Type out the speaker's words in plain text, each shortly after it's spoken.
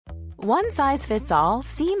One size fits all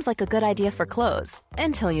seems like a good idea for clothes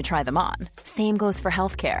until you try them on. Same goes for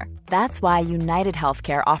healthcare. That's why United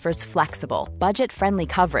Healthcare offers flexible, budget-friendly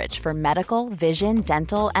coverage for medical, vision,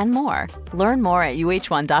 dental, and more. Learn more at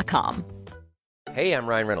uh1.com. Hey, I'm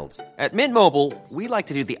Ryan Reynolds. At Mint Mobile, we like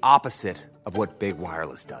to do the opposite of what Big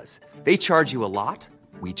Wireless does. They charge you a lot,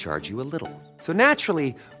 we charge you a little. So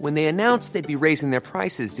naturally, when they announced they'd be raising their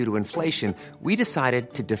prices due to inflation, we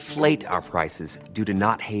decided to deflate our prices due to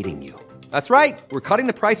not hating you. That's right. We're cutting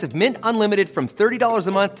the price of Mint Unlimited from $30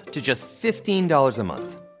 a month to just $15 a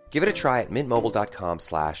month. Give it a try at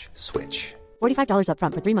mintmobile.com/switch. $45 up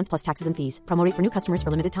front for 3 months plus taxes and fees. Promo rate for new customers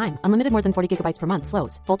for limited time. Unlimited more than 40 gigabytes per month.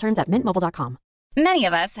 Slows full terms at mintmobile.com. Many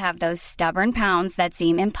of us have those stubborn pounds that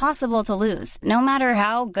seem impossible to lose, no matter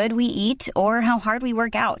how good we eat or how hard we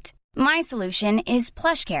work out. My solution is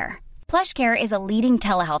PlushCare. PlushCare is a leading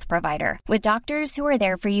telehealth provider with doctors who are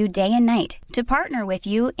there for you day and night to partner with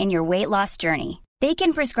you in your weight loss journey. They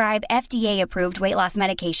can prescribe FDA-approved weight loss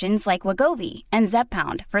medications like Wegovy and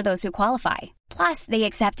Zepbound for those who qualify. Plus, they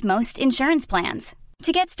accept most insurance plans.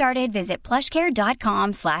 To get started, visit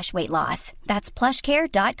plushcare.com/weightloss. That's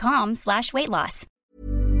plushcare.com/weightloss.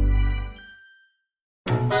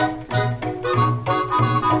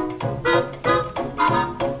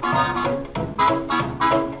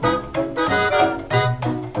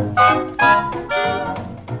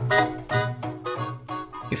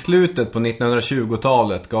 I slutet på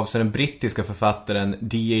 1920-talet gav sig den brittiska författaren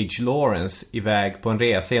D.H. Lawrence iväg på en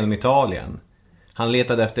resa genom Italien. Han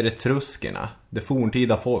letade efter etruskerna, det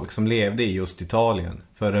forntida folk som levde i just Italien,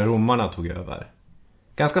 före romarna tog över.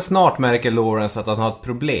 Ganska snart märker Lawrence att han har ett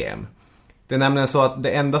problem. Det är nämligen så att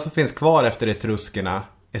det enda som finns kvar efter etruskerna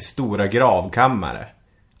är stora gravkammare.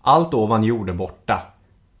 Allt ovan jord är borta.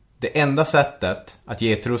 Det enda sättet att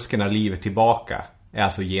ge etruskerna livet tillbaka är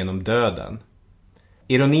alltså genom döden.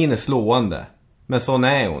 Ironin är slående, men sån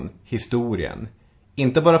är hon, historien.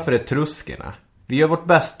 Inte bara för etruskerna. Vi gör vårt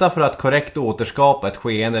bästa för att korrekt återskapa ett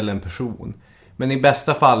skeende eller en person. Men i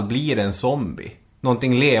bästa fall blir det en zombie.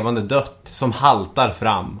 Någonting levande dött som haltar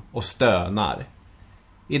fram och stönar.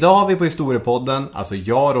 Idag har vi på Historiepodden, alltså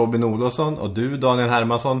jag Robin Olofsson och du Daniel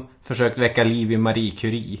Hermansson, försökt väcka liv i Marie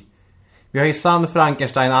Curie. Vi har i sann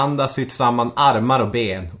Frankenstein-anda sytt samman armar och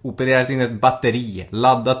ben, opererat in ett batteri,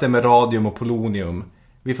 laddat det med radium och polonium.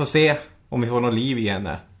 Vi får se om vi får något liv i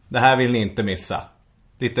henne. Det här vill ni inte missa.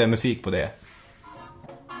 Lite musik på det.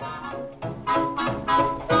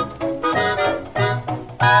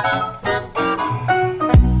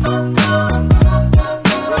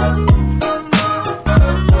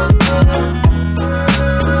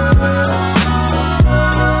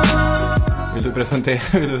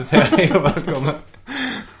 Vill du säga hej och välkommen?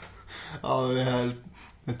 Ja,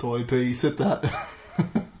 det tar ju priset det här.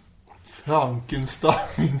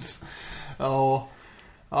 Frankensteins. Ja,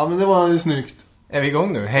 men det var ju snyggt. Är vi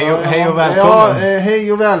igång nu? Hej och välkommen. Ja,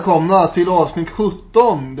 hej och välkomna till avsnitt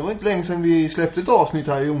 17. Det var inte länge sedan vi släppte ett avsnitt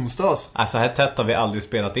här i onsdags. Alltså här tätt har vi aldrig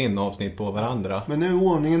spelat in avsnitt på varandra. Men nu är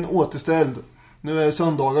ordningen återställd. Nu är det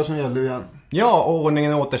söndagar som gäller igen. Ja, och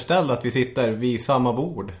ordningen är återställd att vi sitter vid samma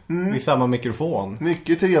bord. Vid samma mikrofon.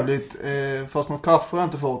 Mycket trevligt, fast något kaffe har jag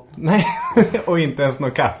inte fått. Nej, och inte ens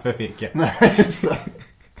något kaffe fick jag. Nej, just det.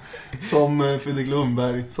 Som Fredrik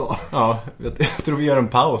Lundberg sa. Ja, jag tror vi gör en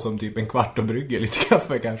paus om typ en kvart och brygger lite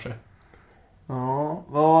kaffe kanske. Ja,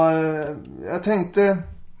 jag tänkte,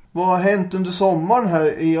 vad har hänt under sommaren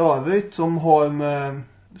här i övrigt som har med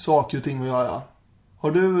saker och ting att göra?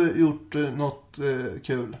 Har du gjort något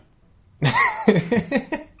kul?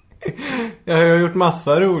 Jag har gjort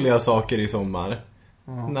massa roliga saker i sommar.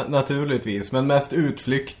 Naturligtvis, men mest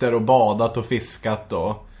utflykter och badat och fiskat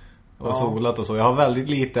och solat och så. Jag har väldigt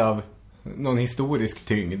lite av någon historisk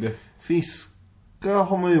tyngd. Fiska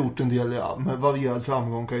har man gjort en del, ja. Med varierad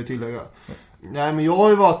framgång kan jag tillägga. Nej, men jag har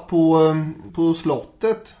ju varit på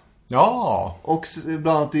slottet. Ja. Och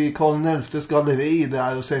bland annat i Karl XI:s galleri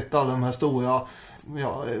där och sett alla de här stora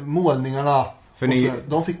målningarna.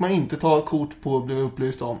 De fick man inte ta kort på och bli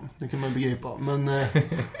upplyst om. Det kan man begripa. Men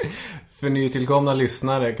för nytillkomna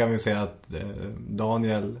lyssnare kan vi säga att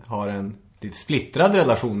Daniel har en lite splittrad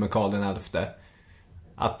relation med Karl XI.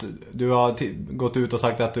 Att du har gått ut och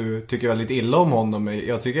sagt att du tycker väldigt illa om honom.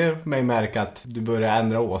 Jag tycker mig märka att du börjar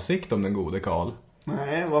ändra åsikt om den gode Karl.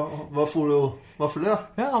 Nej, varför det?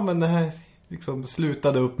 Ja, men det här liksom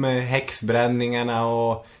slutade upp med häxbränningarna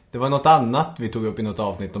och det var något annat vi tog upp i något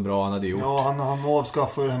avsnitt om bra han hade gjort. Ja, han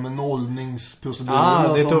avskaffade det här med nollningsproceduren.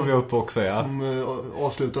 Ja, det tog vi upp också, ja. Som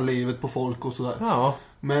avslutar livet på folk och sådär. Ja.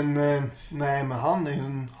 Men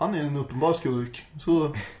han är en uppenbar skurk.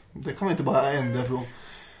 Så det kan man inte bara ändra från.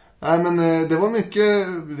 Nej, men det var mycket...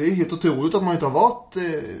 Det är helt otroligt att man inte har varit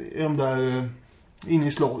i de där... inne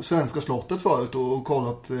i svenska slottet förut och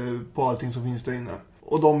kollat på allting som finns där inne.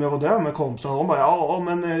 Och de jag var där med kompisarna, de bara, ja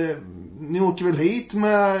men ni åker väl hit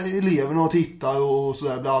med eleverna och tittar och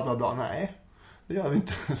sådär bla bla bla. Nej, det gör vi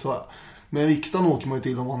inte, så jag. Men riksdagen åker man ju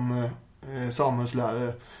till om man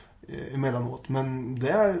samhällslärare emellanåt. Men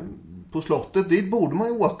där på slottet, dit borde man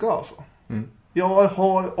ju åka alltså. Jag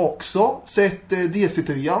har också sett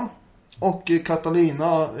DC-3 och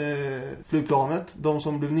Catalina flygplanet. De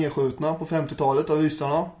som blev nedskjutna på 50-talet av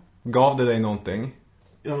ryssarna. Gav det dig någonting?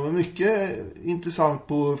 Ja, det var mycket intressant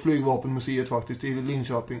på Flygvapenmuseet faktiskt i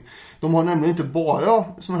Linköping. De har nämligen inte bara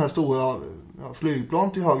såna här stora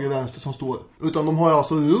flygplan till höger och vänster som står. Utan de har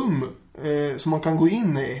alltså rum som man kan gå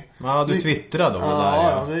in i. Ja, du twittrade om det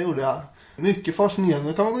där. Ja, det gjorde jag. Mycket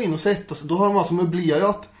fascinerande. Kan man gå in och sätta sig. Då har de alltså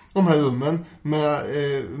möblerat de här rummen med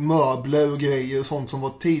möbler och grejer och sånt som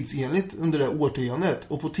var tidsenligt under det årtiondet.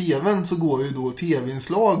 Och på tvn så går ju då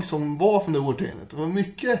tv-inslag som var från det årtiondet. Det var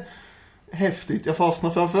mycket häftigt. Jag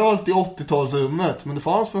fastnade framförallt i 80-talsrummet. Men det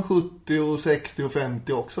fanns från 70 och 60 och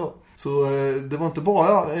 50 också. Så det var inte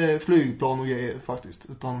bara flygplan och grejer faktiskt.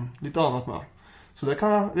 Utan lite annat med. Så det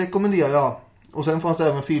kan jag rekommendera. Och sen fanns det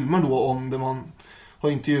även filmer då om det man har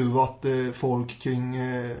intervjuat folk kring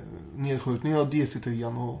nedskjutningen av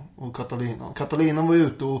DC-3 och Catalina. Catalina var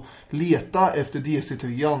ute och letade efter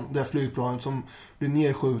DC-3, det flygplanet som blev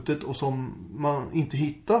nedskjutet och som man inte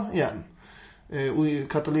hittade igen. Och i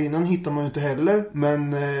Catalina hittar man ju inte heller,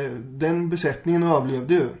 men den besättningen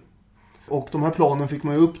överlevde ju. Och de här planen fick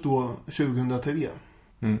man ju upp då 2003.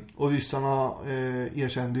 Och ryssarna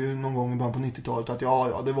erkände ju någon gång i början på 90-talet att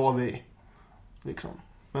ja, det var vi. Liksom.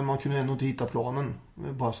 Men man kunde ändå inte hitta planen.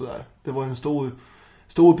 Bara sådär. Det var en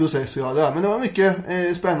stor process att göra det. Men det var mycket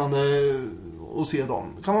spännande att se dem.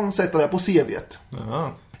 Kan man sätta det på CV:t?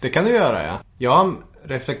 Ja, det kan du göra, ja. Jag har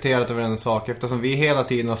reflekterat över en sak. Eftersom vi hela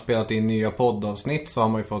tiden har spelat in nya poddavsnitt så har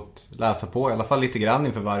man ju fått läsa på i alla fall lite grann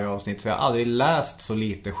inför varje avsnitt. Så jag har aldrig läst så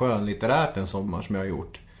lite skönlitterärt en sommar som jag har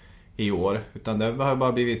gjort i år. Utan det har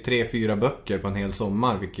bara blivit 3-4 böcker på en hel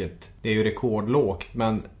sommar. Vilket det är ju rekordlågt.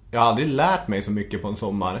 Men jag har aldrig lärt mig så mycket på en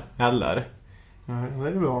sommar heller. Nej, det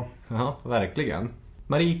är bra. Ja, verkligen.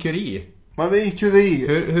 Marie Curie.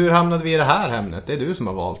 Hur hamnade vi i det här ämnet? Det är du som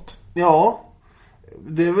har valt. Ja,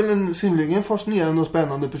 det är väl en synnerligen fascinerande och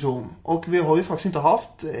spännande person. Och vi har ju faktiskt inte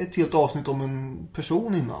haft ett helt avsnitt om en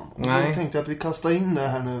person innan. Och jag tänkte att vi kastar in det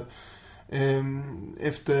här nu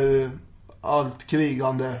efter allt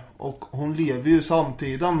krigande. Och hon lever ju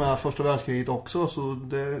samtidigt med första världskriget också. Så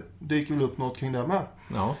det dyker väl upp något kring det med.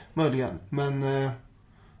 Ja. Möjligen. Men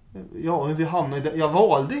ja, vi hamnar i det. Jag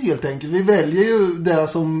valde helt enkelt. Vi väljer ju det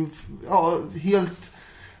som helt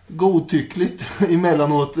godtyckligt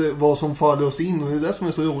emellanåt vad som faller oss in. Och det är det som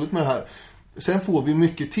är så roligt med det här. Sen får vi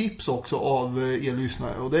mycket tips också av er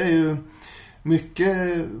lyssnare. Och det är ju mycket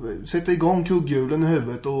sätta igång kugghjulen i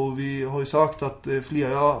huvudet. Och vi har ju sagt att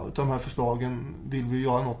flera av de här förslagen vill vi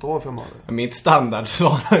göra något av framöver. Mitt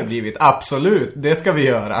standardsvar har blivit absolut, det ska vi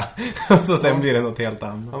göra. Så sen blir det något helt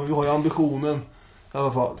annat. Ja, men vi har ju ambitionen i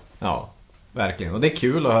alla fall. Ja, verkligen. Och det är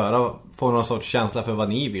kul att höra, få någon sorts känsla för vad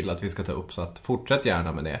ni vill att vi ska ta upp. Så att fortsätt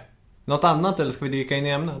gärna med det. Något annat eller ska vi dyka in i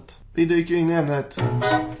ämnet? Vi dyker in i ämnet.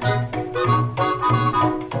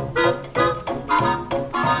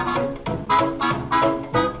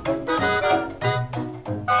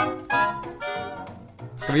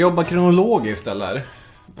 Ska vi jobba kronologiskt eller?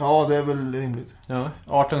 Ja, det är väl rimligt. Ja,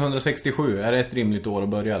 1867, är det ett rimligt år att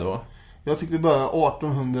börja då? Jag tycker vi börjar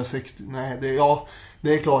 1860. Nej,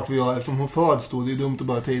 det är klart vi gör eftersom hon föds då. Det är dumt att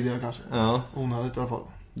börja tidigare kanske. Ja. Onödigt i alla fall.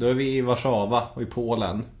 Då är vi i Warszawa och i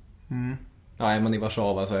Polen. Ja, är man i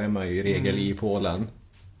Warszawa så är man ju i regel i Polen.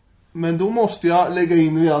 Men då måste jag lägga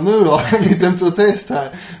in redan nu då en liten protest här.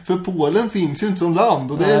 För Polen finns ju inte som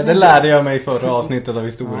land. Och det lärde jag mig i förra avsnittet av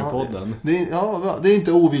historiepodden. Det är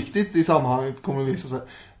inte oviktigt i sammanhanget kommer det visa sig.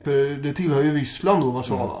 För det tillhör ju Ryssland då,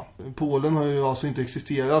 Warszawa. Polen har ju alltså inte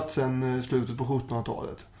existerat sedan slutet på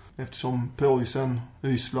 1700-talet. Eftersom Preussen,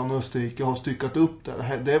 Ryssland och Österrike har styckat upp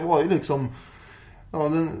det. Det var ju liksom... Ja,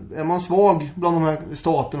 är man svag bland de här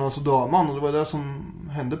staterna så dör man. Och det var det som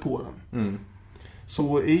hände Polen.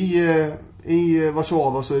 Så i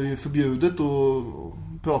Warszawa så är det ju förbjudet att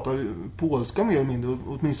prata polska mer eller mindre.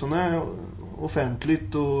 Åtminstone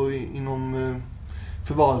offentligt och inom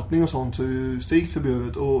förvaltning och sånt så är det strikt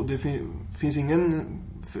förbjudet. Och det finns ingen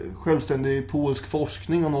självständig polsk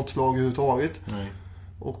forskning av något slag överhuvudtaget. Nej.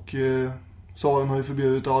 Och tsaren har ju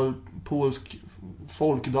förbjudit all polsk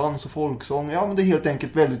folkdans och folksång. Ja, men det är helt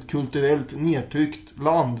enkelt väldigt kulturellt nedtryckt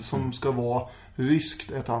land som ska vara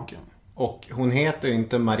ryskt är tanken. Och hon heter ju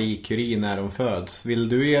inte Marie Curie när hon föds. Vill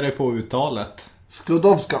du ge dig på uttalet?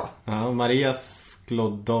 Sklodowska. Ja, Maria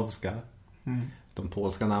Sklodowska. De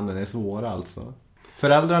polska namnen är svåra alltså.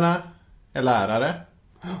 Föräldrarna är lärare.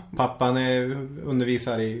 Pappan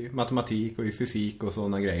undervisar i matematik och i fysik och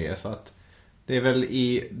sådana grejer. Så att det är väl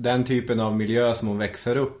i den typen av miljö som hon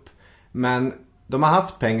växer upp. Men de har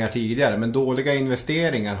haft pengar tidigare, men dåliga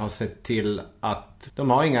investeringar har sett till att de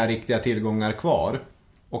har inga riktiga tillgångar kvar.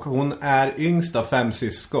 Och hon är yngst av 5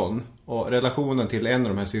 syskon. Och relationen till en av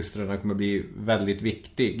de här systrarna kommer bli väldigt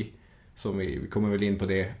viktig. Så vi kommer väl in på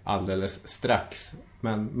det alldeles strax.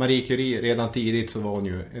 Men Marie Curie, redan tidigt så var hon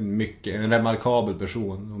ju en remarkabel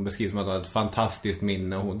person. Hon beskrivs som att hon hade ett fantastiskt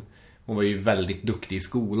minne. Hon var ju väldigt duktig i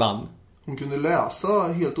skolan. Hon kunde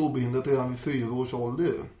läsa helt obehindrat redan vid 4 års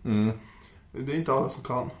ålder. Det är inte alla som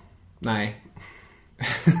kan. Nej.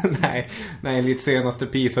 Nej, enligt senaste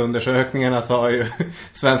PISA-undersökningarna så har ju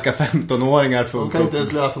svenska 15-åringar fullt upp. De kan inte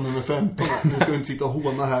ens läsa nummer 15. Nu ska vi inte sitta och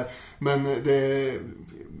håna här. Men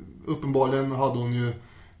uppenbarligen hade hon ju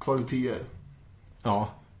kvaliteter. Ja,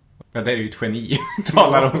 det är ju ett geni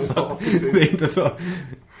talar om så. Det är inte så.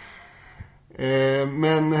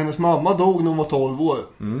 Men hennes mamma dog när hon var 12 år.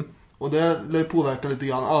 Och det lär påverka lite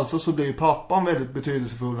grann. Alltså så blev ju pappan väldigt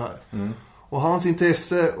betydelsefull här. Och hans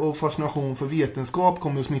intresse och fascination för vetenskap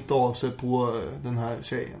kommer att smitta av sig på den här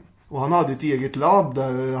tjejen. Och han hade ett eget labb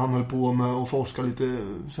där han höll på med att forska lite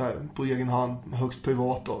så här, på egen hand, högst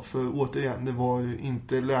privat då. För återigen, det var ju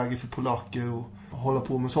inte läge för polacker att hålla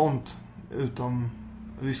på med sånt utan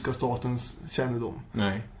ryska statens kännedom.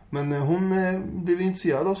 Nej. Men hon blev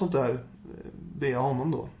intresserad av sånt där via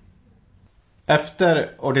honom då.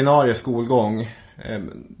 Efter ordinarie skolgång,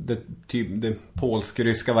 den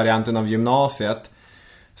polsk-ryska varianten av gymnasiet,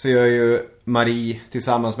 så gör ju Marie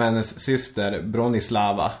tillsammans med hennes syster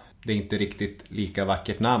Bronislava. Det är inte riktigt lika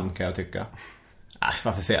vackert namn kan jag tycka.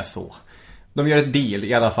 Varför säger jag så? De gör ett deal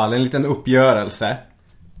i alla fall, en liten uppgörelse.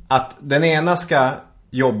 Att den ena ska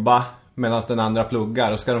jobba medan den andra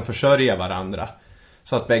pluggar och ska de försörja varandra.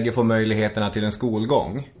 Så att bägge får möjligheterna till en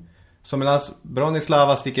skolgång. Så medan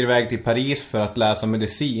Bronislava sticker iväg till Paris för att läsa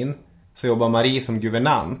medicin så jobbar Marie som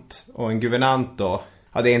guvernant. Och en guvernant då,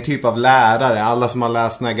 ja, det är en typ av lärare. Alla som har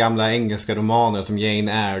läst några gamla engelska romaner som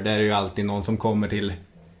Jane Eyre, där är ju alltid någon som kommer till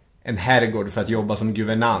en herrgård för att jobba som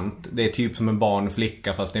guvernant. Det är typ som en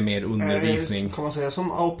barnflicka fast det är mer undervisning. Kan man säga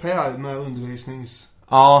som au pair med undervisnings...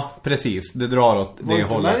 Ja, precis. Det drar åt det hållet.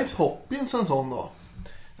 Var inte Mary Poppins en sån då?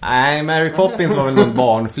 Nej, Mary Poppins var väl någon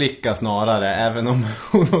barnflicka snarare. Även om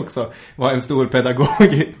hon också var en stor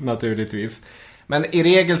pedagog naturligtvis. Men i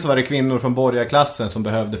regel så var det kvinnor från borgarklassen som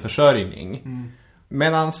behövde försörjning.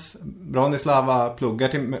 Medan Bronislava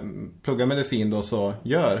pluggar medicin då så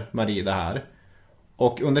gör Marie det här.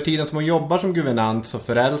 Och under tiden som hon jobbar som guvernant så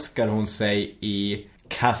förälskar hon sig i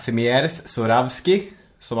Kazimierz Zurawski,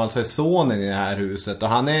 som alltså är sonen i det här huset. Och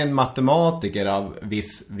han är en matematiker av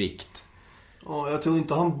viss vikt. Ja, jag tror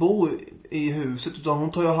inte han bor i huset utan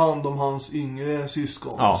hon tar ju hand om hans yngre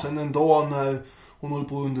syskon. Ja. Sen en dag när hon håller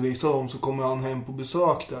på att undervisa dem så kommer han hem på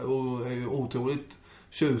besök där och är otroligt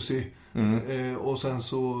tjusig. Och sen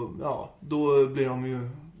så, ja, då blir de ju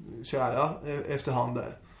kära efterhand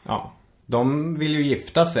där. Ja, de vill ju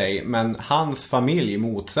gifta sig men hans familj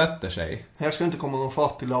motsätter sig. Här ska inte komma någon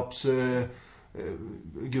fattiglaps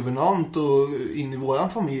guvernant och in i våran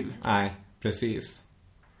familj. Nej, precis.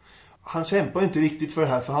 Han kämpar inte riktigt för det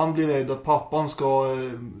här för han blir rädd att pappan ska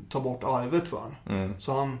ta bort arvet för honom.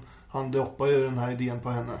 Så han droppar ju den här idén på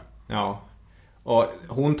henne. Ja, och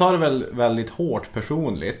hon tar väl väldigt hårt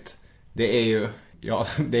personligt. Det är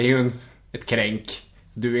ju ett kränk.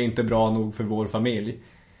 Du är inte bra nog för vår familj.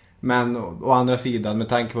 Men å andra sidan, med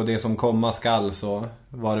tanke på det som komma skall så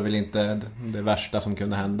var det väl inte det värsta som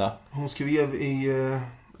kunde hända. Hon skrev i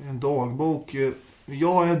en dagbok: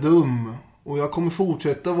 jag är dum och jag kommer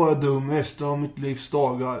fortsätta vara dum resten av mitt livs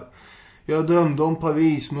dagar. Jag drömde om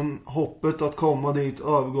Paris men hoppet att komma dit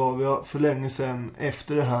övergav jag för länge sedan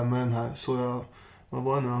efter det här med den här vad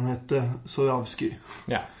var det nu han hette? Zurawski.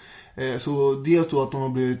 Ja. Så dels då att hon har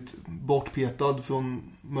blivit bortpetad från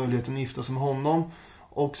möjligheten att gifta sig med honom.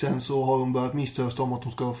 Och sen så har hon börjat misströsta om att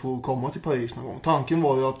hon ska få komma till Paris någon gång. Tanken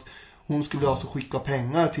var ju att hon skulle alltså skicka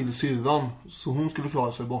pengar till syrran så hon skulle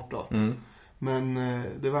klara sig borta. Men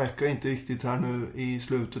det verkar inte riktigt här nu i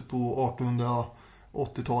slutet på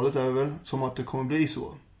 1880-talet är det väl som att det kommer bli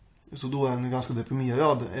så. Så då är hon ganska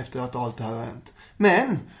deprimerad efter att allt det här har hänt.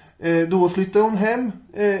 Men då flyttar hon hem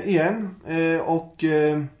igen och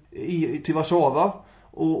till Warszawa.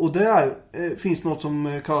 Och där finns något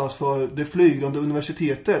som kallas för det flygande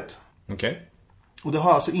universitetet. Okej. Och det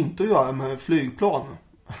har alltså inte att göra med flygplan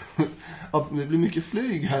Ja, det blir mycket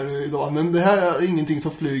flyg här idag, men det här är ingenting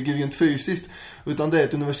som flyger rent fysiskt, utan det är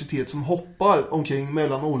ett universitet som hoppar omkring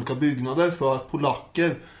mellan olika byggnader för att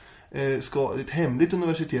polacker ett hemligt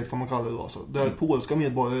universitet kan man kalla det alltså, där polska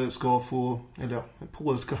medborgare ska få, eller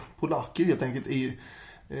polacker helt enkelt i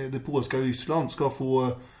det polska Ryssland ska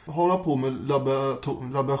få hålla på med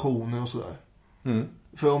laborationer och sådär.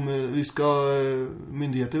 För om ryska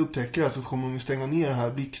myndigheter upptäcker det så kommer de stänga ner det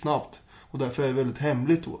här blixtsnabbt, och därför är det väldigt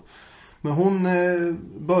hemligt då. Men hon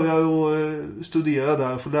börjar att studera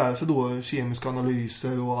där och får lära sig då kemiska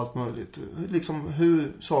analyser och allt möjligt. Liksom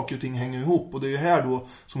hur saker och ting hänger ihop. Och det är ju här då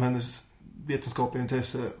som hennes vetenskapliga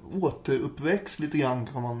intresse återuppväcks lite grann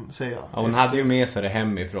kan man säga. Ja, hon hade ju med sig det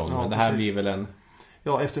hemifrån, ja, men det här precis. blir väl en...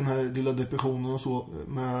 Ja, efter den här lilla depressionen och så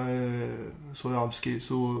med Sojavski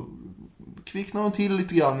så kvicknar hon till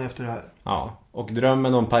lite grann efter det här. Ja, och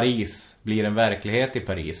drömmen om Paris blir en verklighet i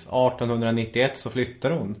Paris. 1891 så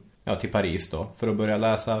flyttar hon till Paris då för att börja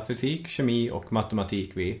läsa fysik, kemi och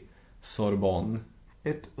matematik vid Sorbonne.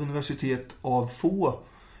 Ett universitet av få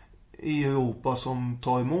i Europa som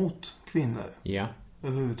tar emot kvinnor. Ja.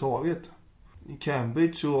 Överhuvudtaget. I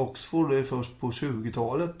Cambridge och Oxford är det först på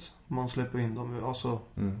 20-talet man släpper in dem. Alltså,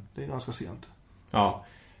 det är ganska sent. Ja,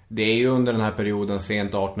 det är ju under den här perioden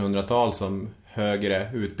sent 1800-tal som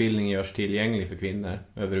högre utbildning görs tillgänglig för kvinnor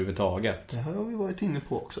överhuvudtaget. Det här har vi varit inne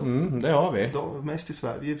på också. Det har vi. Mest i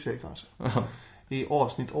Sverige i och för sig kanske. I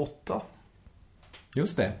avsnitt 8.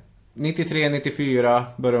 Just det. 93-94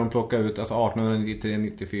 börjar hon plocka ut, alltså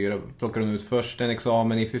 1893-94 plockar hon ut först en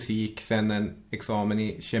examen i fysik, sen en examen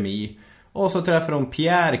i kemi. Och så träffar hon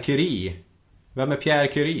Pierre Curie. Vem är Pierre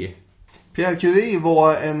Curie? Pierre Curie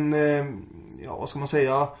var en, vad ska man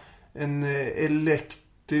säga, en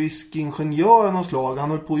elektrisk ingenjör av någon slag. Han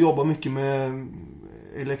höll på att jobba mycket med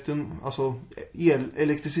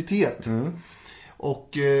elektricitet. Och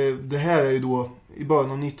det här är ju då i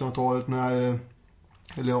början av 1900-talet när,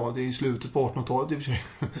 eller ja, det är i slutet på 1800-talet i och för sig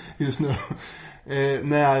just nu,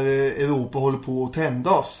 när Europa håller på att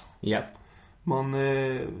tändas. Yep. Man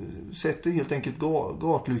sätter helt enkelt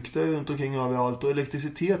gatlyktor runt omkring överallt, och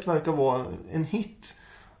elektricitet verkar vara en hit.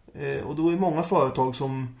 Och då är det många företag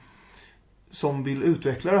som vill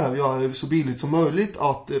utveckla det här och göra det så billigt som möjligt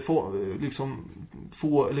att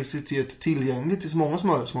få elektricitet tillgängligt till så många som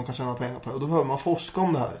möjligt som man kan tjäna pengar på det. Och då behöver man forska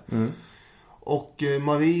om det här. Och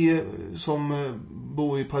Marie som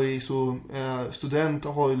bor i Paris och är student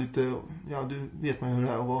har ju lite, ja, du vet man ju hur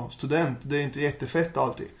det är att vara student. Det är inte jättefett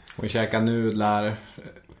alltid. Hon käkar nudlar.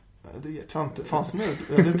 Det vet jag inte. Fanns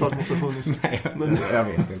nudlar? Det är klart måste ha funnits. Nej, men jag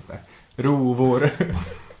vet inte. Rovor.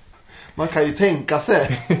 Man kan ju tänka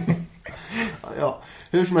sig. Ja,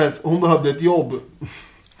 hur som helst, hon behövde ett jobb.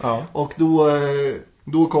 Ja. Och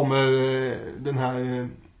då kommer den här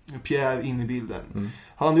Pierre in i bilden.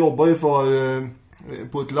 Han jobbar ju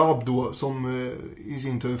på ett labb då som i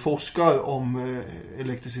sin tur forskar om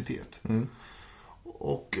elektricitet.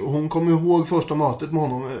 Och hon kommer ihåg första mötet med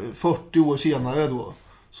honom 40 år senare då.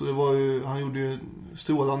 Så det var ju, han gjorde ju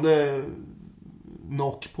strålande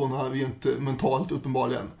knock på den här rent mentalt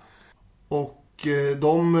uppenbarligen. Och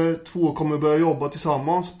de två kommer börja jobba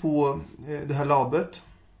tillsammans på det här labbet.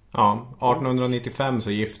 Ja, 1895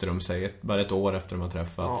 så gifter de sig, bara ett år efter de har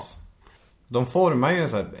träffats. Ja. De formar ju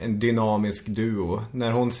en dynamisk duo.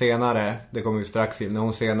 När hon senare, det kommer vi strax till, när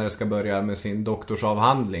hon senare ska börja med sin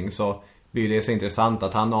doktorsavhandling så blir det så intressant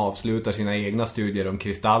att han avslutar sina egna studier om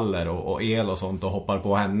kristaller och el och sånt och hoppar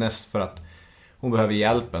på hennes för att hon behöver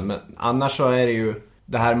hjälpen. Men annars så är det ju,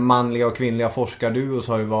 det här manliga och kvinnliga forskarduos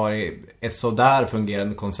har ju varit ett sådär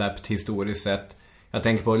fungerande koncept historiskt sett. Jag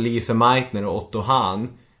tänker på Lise Meitner och Otto Hahn.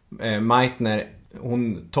 Meitner,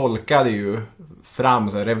 hon tolkade ju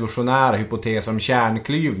fram så revolutionära hypoteser om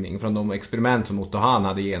kärnklyvning från de experiment som Otto Hahn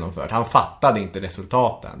hade genomfört. Han fattade inte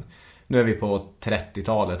resultaten. Nu är vi på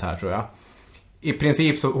 30-talet här tror jag. I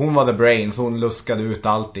princip så hon var the brains, hon luskade ut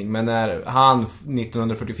allting. Men när han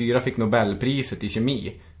 1944 fick Nobelpriset i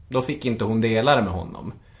kemi, då fick inte hon dela det med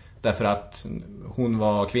honom. Därför att hon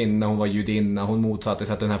var kvinna, hon var judinna, hon motsatte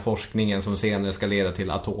sig att den här forskningen som senare ska leda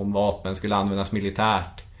till atomvapen skulle användas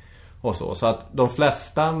militärt. Och så att de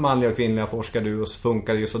flesta manliga och kvinnliga forskarduos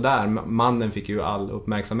funkade ju sådär. Mannen fick ju all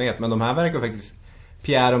uppmärksamhet. Men de här verkar faktiskt,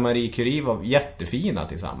 Pierre och Marie Curie var jättefina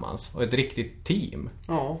tillsammans. Och ett riktigt team.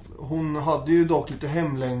 Ja, hon hade ju dock lite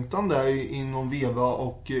hemlängtan där inom veva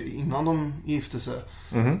och innan de gifte sig.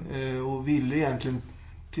 Och ville egentligen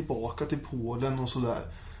tillbaka till Polen och sådär.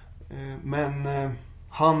 Men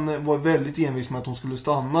han var väldigt envis med att hon skulle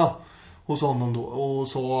stanna hos honom då och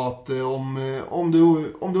sa att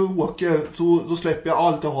om du åker så då släpper jag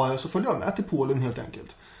allt jag har här så följer jag med till Polen helt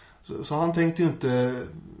enkelt. Så han tänkte ju inte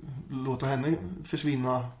låta henne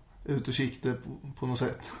försvinna ut ur sikte på något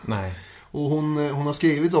sätt. Nej. Och hon har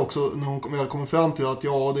skrivit också när hon väl kommer fram till att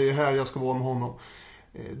ja, det är här jag ska vara med honom.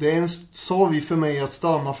 Det är en sorg för mig att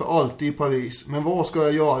stanna för alltid i Paris. Men vad ska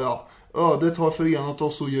jag göra? Ödet har förenat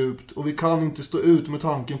oss så djupt och vi kan inte stå ut med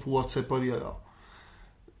tanken på att separera.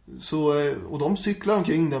 Så, och de cyklar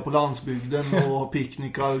omkring där på landsbygden och har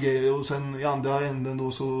picknickar och grejer. Och sen i andra änden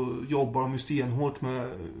då så jobbar de ju stenhårt med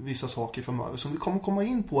vissa saker framöver som vi kommer komma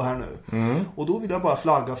in på här nu. Och då vill jag bara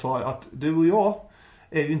flagga för att du och jag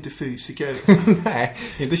är ju inte fysiker. Nej,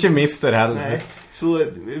 inte kemister heller. Nej, så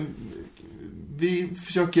vi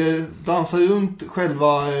försöker dansa runt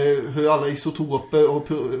själva hur alla isotoper och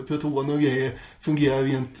protoner och grejer fungerar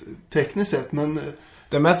rent tekniskt sett. Men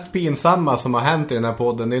det mest pinsamma som har hänt i den här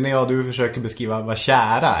podden, det är när jag och du försöker beskriva vad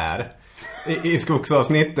kära är i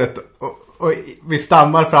skogsavsnittet. Och vi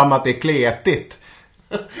stammar fram att det är kletigt.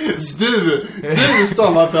 Du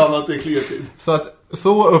stammar fram att det är kletigt.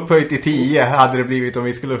 Så upphöjt i 10 hade det blivit om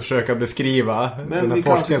vi skulle försöka beskriva den här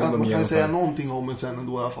forskningen som de genomför. Man kan säga någonting om det sen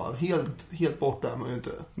ändå i alla fall. Helt bort där man ju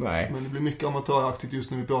inte. Nej. Men det blir mycket amatöraktigt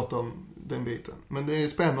just när vi pratar om den biten. Men det är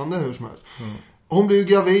spännande hur som helst. Hon blir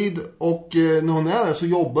gravid och när hon är där så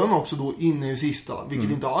jobbar hon också då inne i sista.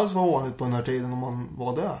 Vilket inte alls var vanligt på den här tiden om man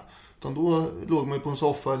var där. Utan då låg man ju på en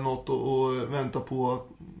soffa eller något och väntade på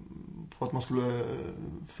att man skulle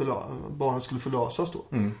barnet skulle förlösas då.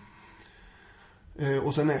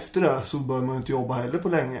 Och sen efter det så började man inte jobba heller på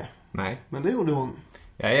länge. Nej. Men det gjorde hon.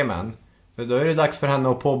 Jajamän. För då är det dags för henne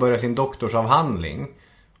att påbörja sin doktorsavhandling.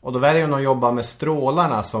 Och då väljer hon att jobba med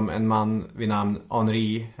strålarna som en man vid namn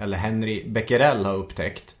Henri Becquerel har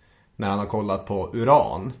upptäckt när han har kollat på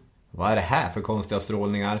uran. Vad är det här för konstiga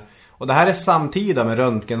strålningar? Och det här är samtida med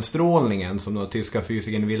röntgenstrålningen som den tyska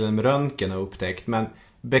fysikern Wilhelm Röntgen har upptäckt. Men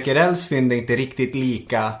Becquerels fynd är inte riktigt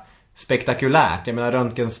lika spektakulärt. Jag menar,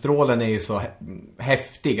 röntgenstrålen är ju så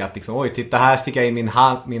häftig att liksom, oj, titta här sticker jag in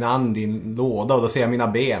min hand i en låda och då ser jag mina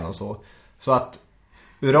ben och så. Så att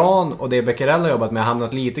uran och det Becquerel har jobbat med har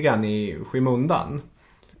hamnat lite grann i skymundan.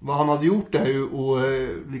 Vad han hade gjort är ju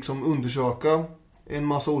att liksom undersöka en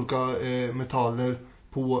massa olika metaller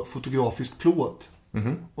på fotografisk plåt.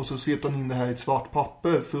 Och så svepte han in det här i ett svart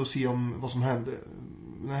papper för att se vad som hände.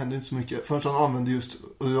 Det hände inte så mycket. Först han använde just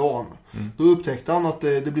uran. Då upptäckte han att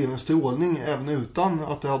det blev en strålning även utan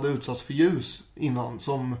att det hade utsatts för ljus innan.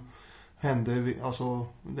 Som hände, alltså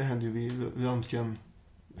det hände ju vid röntgen.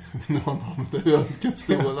 När man använde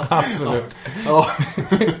röntgenstrålar. Absolut. Ja.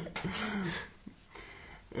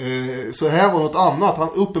 Så här var något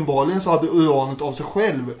annat. Uppenbarligen så hade uranet av sig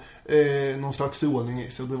själv någon slags strålning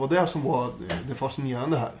i sig. Och det var det som var det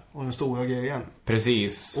fascinerande här. Och den stora grejen.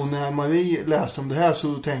 Precis. Och när Marie läste om det här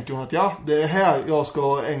så tänker hon att ja, det är det här jag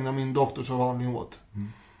ska ägna min doktorsavhandling åt.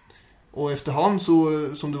 Och efterhand så,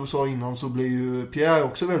 som du sa innan, så blir ju Pierre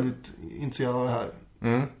också väldigt intresserad av det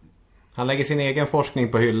här. Han lägger sin egen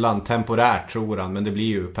forskning på hyllan temporärt, tror han, men det blir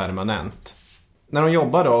ju permanent. När hon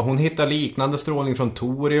jobbar då, hon hittar liknande strålning från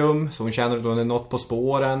torium, så hon känner att hon är något på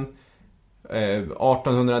spåren.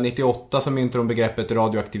 1898 så myntar hon begreppet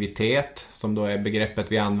radioaktivitet, som då är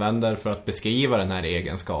begreppet vi använder för att beskriva den här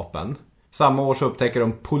egenskapen. Samma år så upptäcker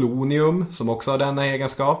de polonium, som också har denna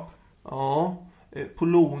egenskap. Ja,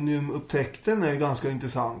 poloniumupptäckten är ganska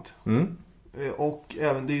intressant. Och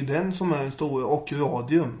även det är ju den som är en stor, och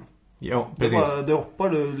radium. Ja, precis. Det droppar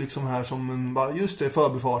du liksom här som en, bara just det,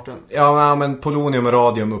 förbifarten. Ja, men polonium och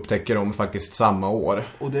radium upptäcker de faktiskt samma år.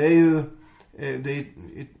 Och det är ju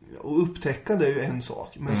att upptäcka det är ju en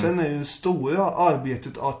sak. Men sen är ju stora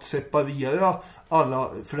arbetet att separera alla,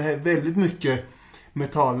 för det här är väldigt mycket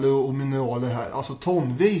metaller och mineraler här. Alltså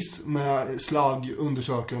tonvis med slagg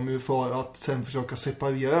undersöker de ju för att sen försöka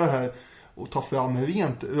separera det här och ta fram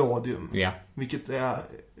rent radium. Ja. Vilket är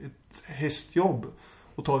ett hästjobb.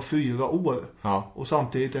 Och tar 4 år. Ja. Och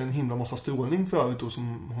samtidigt är en himla massa strålning för övrigt då,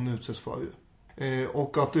 som hon utsätts för.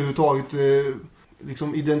 Och att överhuvudtaget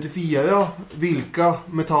liksom identifiera vilka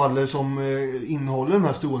metaller som innehåller den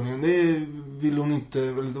här strålningen. Det vill hon inte.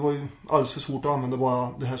 Det var ju alldeles för svårt att använda bara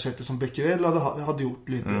det här sättet som Becquerel hade gjort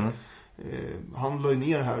lite. Han la ju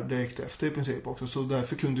ner det här direkt efter i princip också. Så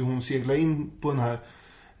därför kunde hon segla in på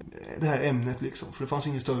det här ämnet liksom. För det fanns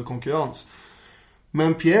ingen större konkurrens.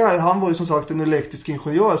 Men Pierre, han var ju som sagt en elektrisk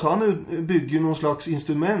ingenjör, så han bygger någon slags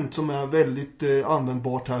instrument som är väldigt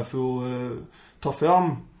användbart här för att ta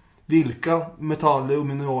fram vilka metaller och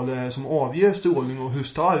mineraler är som avger strålning och hur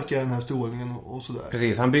stark är den här strålningen och sådär.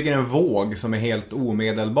 Precis, han bygger en våg som är helt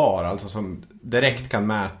omedelbar, alltså som direkt kan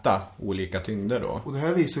mäta olika tyngder då. Och det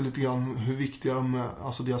här visar lite grann hur viktiga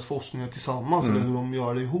alltså deras forskningar tillsammans eller hur de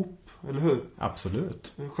gör det ihop eller hur?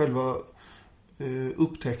 Absolut. Själva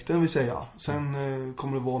upptäckten vill säga. Sen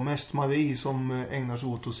kommer det vara mest Marie som ägnar sig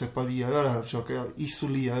åt att separera det här, försöka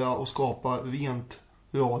isolera och skapa rent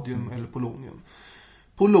radium eller polonium.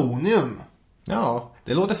 Polonium. Ja,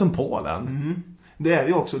 det låter som Polen. Mm. Det är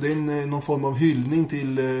ju också, det är någon form av hyllning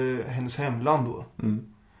till hennes hemland då. Mm.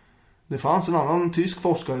 Det fanns en annan tysk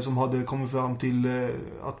forskare som hade kommit fram till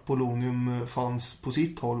att polonium fanns på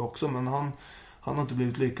sitt håll också, men han har inte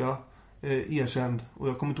blivit lika erkänd, och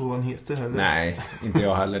jag kommer inte ihåg vad han heter heller. Nej, inte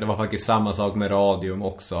jag heller. Det var faktiskt samma sak med radium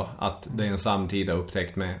också, att det är en samtida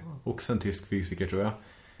upptäckt med också en tysk fysiker, tror jag.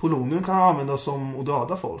 Polonium kan användas som att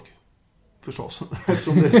döda folk. Förstås.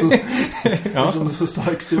 Eftersom det är så, eftersom det är så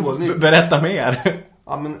stark strålning. Berätta mer.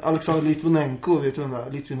 Ja, men Alexander Litvinenko, vet du vem det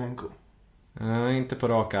är? Litvinenko. Inte på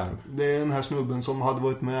rak arm. Det är den här snubben som hade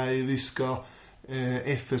varit med i ryska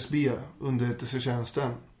FSB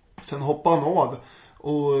underrättelsetjänsten. Sen hoppade han av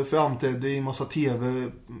och framträdde i en massa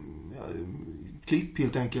tv-klipp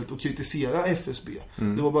helt enkelt och kritiserade FSB.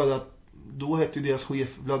 Det var bara att då hette deras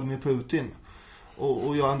chef Vladimir Putin.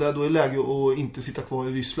 Och gör han det då är läge att inte sitta kvar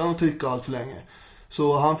i Ryssland och trycka allt för länge.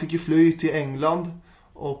 Så han fick ju fly till England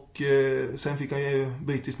och sen fick han ju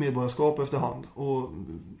brittiskt medborgarskap efterhand och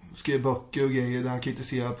skrev böcker och grejer där han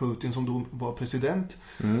kritiserade Putin som då var president.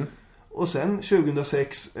 Och sen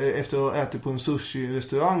 2006 efter att ha ätit på en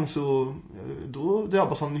sushi-restaurang så då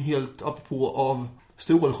drabbas han helt apropå av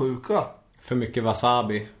strålsjuka. För mycket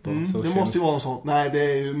wasabi på sushi. Det måste ju vara något sånt. Nej, det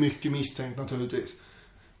är ju mycket misstänkt naturligtvis.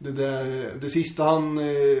 Det sista han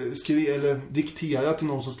skrev eller dikterade till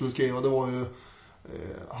någon som skulle skriva, det var ju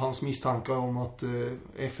hans misstankar om att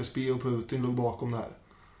FSB och Putin låg bakom det här.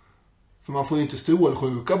 För man får ju inte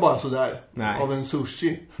strålsjuka bara sådär. Nej. Av en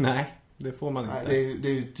sushi. Nej, det får man inte. Nej, det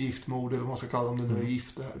är ju ett giftmord, eller vad man ska kalla det nu är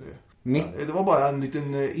gift det här. Det var bara en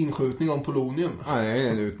liten inskjutning om polonium. Ja, det är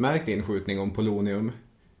en utmärkt inskjutning om polonium.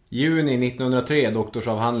 Juni 1903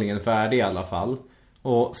 doktorsavhandlingen färdig i alla fall.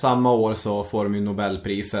 Och samma år så får de ju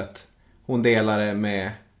Nobelpriset. Hon delar det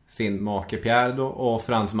med sin make Pierre då, och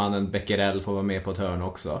fransmannen Becquerel får vara med på ett hörn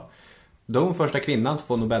också. Då är hon första kvinnan som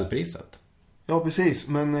får Nobelpriset. Ja, precis.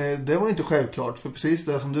 Men det var inte självklart. För precis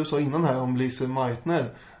det som du sa innan här om Lise Meitner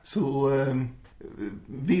så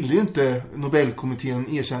ville ju inte Nobelkommittén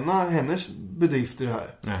erkänna hennes bedrift i det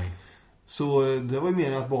här. Nej. Så det var ju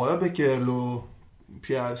meningen att bara Becquerel och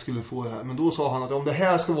Pierre skulle få det här. Men då sa han att om det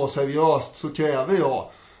här ska vara seriöst så kräver jag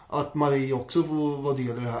att Marie också får vara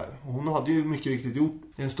del i det här. Och hon hade ju mycket riktigt gjort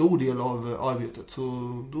en stor del av arbetet. Så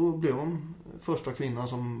då blev hon första kvinnan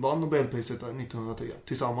som vann Nobelpriset där 1903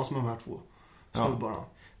 tillsammans med de här två snubbarna. Ja.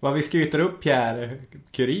 Vad vi skryter upp Pierre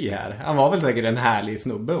Curie här. Han var väl säkert en härlig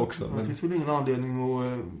snubbe också. Det finns väl ingen anledning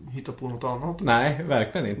att hitta på något annat. Nej,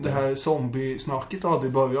 verkligen inte. Det här zombie-snacket hade i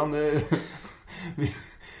början.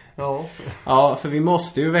 Ja, för vi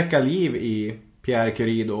måste ju väcka liv i Pierre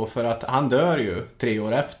Curie då, för att han dör ju 3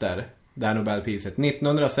 år efter det här Nobelpriset.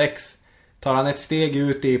 1906 tar han ett steg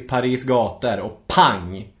ut i Paris gator och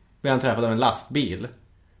pang blir han träffad av en lastbil.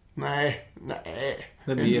 Nej.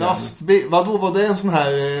 En lastbil? Vadå, var det en sån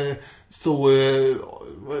här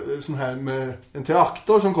sån här med en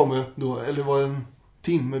traktor som kommer då? Eller var det en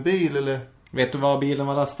timmerbil? Eller? Vet du vad bilen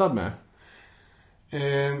var lastad med?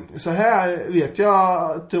 Så här vet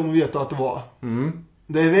jag att de vet att det var.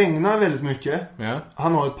 Det regnar väldigt mycket. Ja.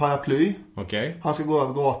 Han har ett paraply. Okay. Han ska gå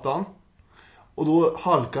över gatan. Och då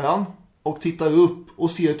halkar han och tittar upp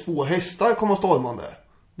och ser 2 hästar komma stormande.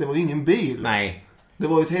 Det var ju ingen bil. Nej. Det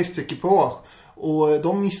var ett hästekipage. Och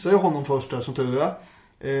de missar ju honom först där som tur är.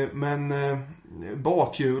 Men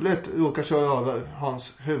bakhjulet råkar köra över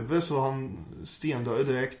hans huvud så han stendör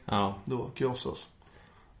direkt. Ja. Då krossas.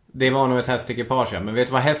 Det var nog ett hästekipage, men vet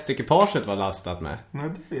du vad hästekipaget var lastat med? Nej,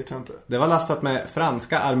 det vet jag inte. Det var lastat med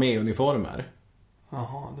franska arméuniformer.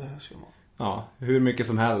 Jaha, det ska man. Ja, hur mycket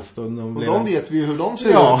som helst. Och de vet vi ju hur de ser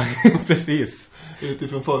ut. Ja, precis.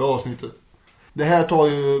 Utifrån förra avsnittet. Det här tar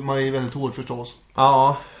ju mig väldigt hårt förstås.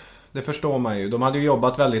 Ja, det förstår man ju. De hade ju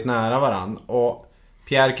jobbat väldigt nära varann. Och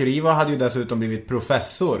Pierre Curie hade ju dessutom blivit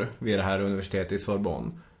professor vid det här universitetet i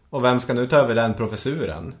Sorbonne. Och vem ska nu ta över den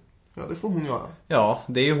professuren? Ja, det får hon göra. Ja,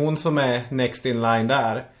 det är ju hon som är next in line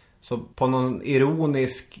där. Så på någon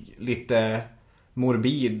ironisk, lite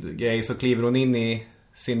morbid grej så kliver hon in i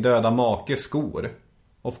sin döda makes skor.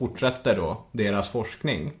 Och fortsätter då deras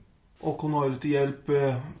forskning. Och hon har ju lite hjälp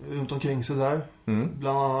runt omkring sig där.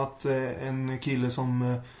 Bland annat en kille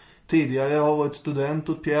som tidigare har varit student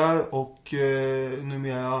åt Pierre. Och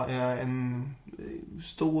numera är en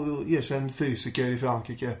stor erkänd fysiker i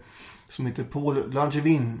Frankrike. Som heter Paul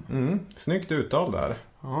Langevin. Snyggt uttal där.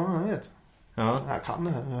 Ja, jag vet. Ja. Jag kan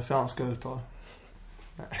det här med franska uttal.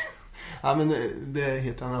 Ja, men det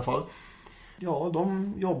heter han i alla fall. Ja,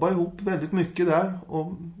 de jobbar ihop väldigt mycket där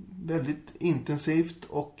och väldigt intensivt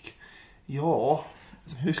och ja,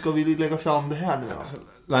 hur ska vi lägga fram det här nu då?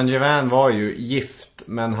 Langevin var ju gift,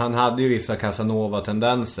 men han hade ju vissa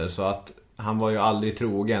Casanova-tendenser så att han var ju aldrig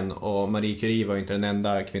trogen och Marie Curie var ju inte den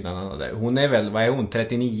enda kvinnan han hade. Hon är väl, vad är hon,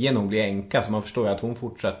 39 när hon blir änka, så man förstår ju att hon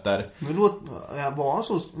fortsätter. Men var han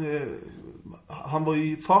så... han var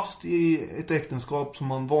ju fast i ett äktenskap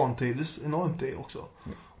som han vantrivdes enormt i också.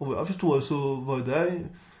 Och vad jag förstår så var det där...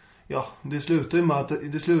 Ja, det slutar ju med att...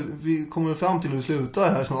 vi kommer fram till hur det slutar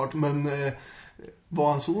här snart, men...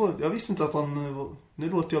 var han så... Jag visste inte att han... Nu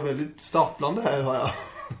låter jag väldigt stapplande här, har jag.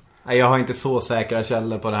 Jag har inte så säkra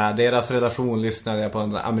källor på det här. Deras relation lyssnade jag på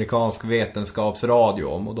en amerikansk vetenskapsradio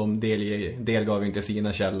om, och de delgav inte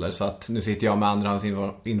sina källor, så att nu sitter jag med andrahands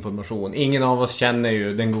information. Ingen av oss känner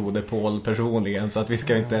ju den gode Paul personligen, så att vi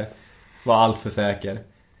ska inte vara allt för säker.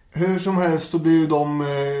 Hur som helst så blir ju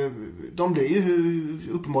de blir ju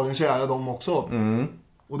uppenbarligen kära de också. Mm.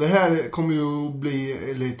 Och det här kommer ju att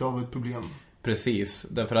bli lite av ett problem. Precis,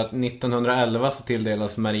 därför att 1911 så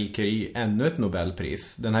tilldelas Marie Curie ännu ett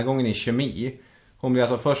Nobelpris. Den här gången i kemi. Hon blir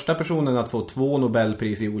alltså första personen att få 2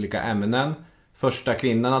 Nobelpris i olika ämnen. Första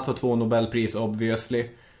kvinnan att få 2 Nobelpris obviously.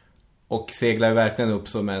 Och seglar ju verkligen upp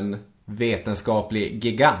som en vetenskaplig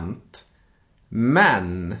gigant.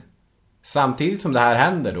 Men samtidigt som det här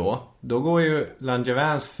händer då går ju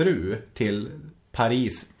Langevins fru till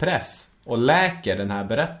Paris press och läker den här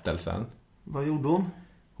berättelsen. Vad gjorde hon?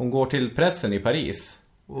 Hon går till pressen i Paris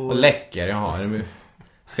och läcker. Jaha,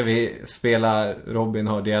 ska vi spela Robin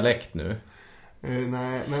har dialekt nu?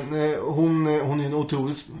 Nej, men hon är en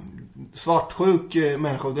otroligt svartsjuk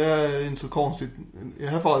människa. Det är inte så konstigt i det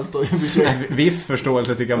här fallet då. Viss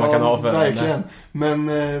förståelse tycker jag man kan ha för verkligen. henne. Men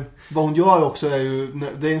vad hon gör också är ju...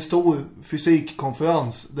 Det är en stor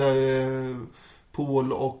fysikkonferens där...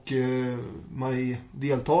 Paul och Marie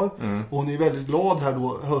deltar. Och hon är väldigt glad här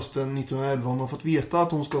då hösten 1911. Hon har fått veta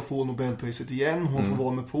att hon ska få Nobelpriset igen. Hon får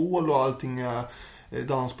vara med Paul och allting är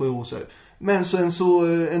dans på roser. Men sen så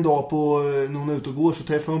en dag när hon är ute och går så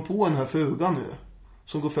träffar hon på den här frugan nu.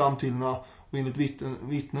 Som går fram till henne och enligt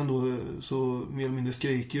vittnen då så mer eller mindre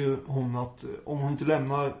skriker ju hon att om hon inte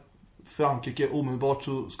lämnar Frankrike omedelbart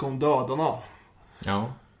så ska hon döda henne.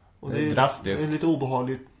 Ja, och det är drastiskt. Det är lite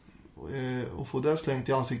obehagligt och få det slängt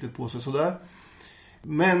i ansiktet på sig sådär.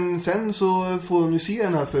 Men sen så får hon ju se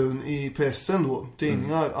den här frun i pressen då,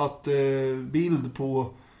 tidningar, att bild på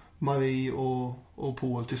Marie och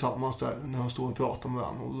Paul tillsammans där när de står och pratar med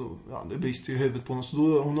varandra och då, ja, det brister i huvudet på henne. Så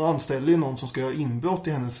då, hon anställer ju någon som ska göra inbrott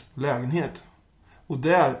i hennes lägenhet. Och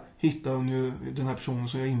där hittar hon ju, den här personen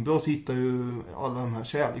som gör inbrott hittar ju alla de här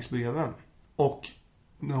kärleksbreven. Och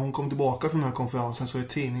när hon kommer tillbaka från den här konferensen så är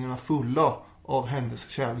tidningarna fulla av hennes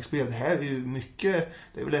kärleksbrev. Det här är ju mycket,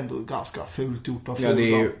 det är väl ändå ganska fult gjort av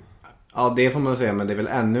frugan. Ja, det får man säga, men det är väl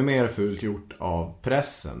ännu mer fult gjort av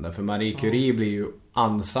pressen. Därför Marie Curie blir ju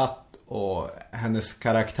ansatt och hennes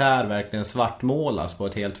karaktär verkligen svartmålas på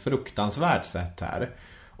ett helt fruktansvärt sätt här.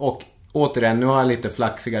 Och återigen, nu har jag lite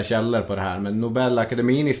flaxiga källor på det här, men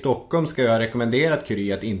Nobelakademin i Stockholm ska ju ha rekommenderat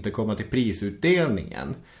Curie att inte komma till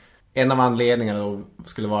prisutdelningen. En av anledningarna då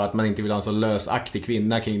skulle vara att man inte vill ha en så lösaktig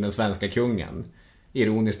kvinna kring den svenska kungen.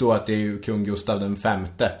 Ironiskt då att det är ju kung Gustav den V.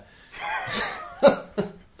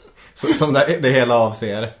 Som det hela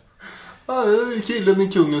avser. Ja, det är killen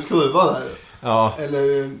i kungens kurva där. Ja.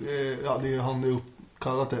 Eller, ja, det är han är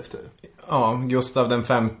uppkallat efter. Ja, Gustav den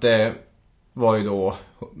V var ju då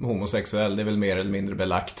homosexuell. Det är väl mer eller mindre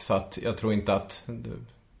belagt. Så att jag tror inte att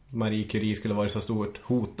Marie Curie skulle vara så stort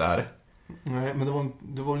hot där. Nej, men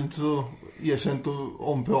det var väl inte så erkänt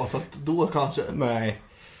och ompratat då kanske. Nej.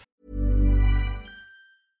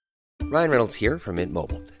 Ryan Reynolds here from Mint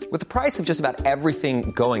Mobile. With the price of just about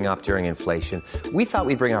everything going up during inflation, we thought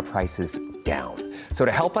we'd bring our prices down. So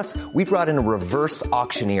to help us, we brought in a reverse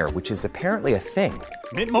auctioneer, which is apparently a thing.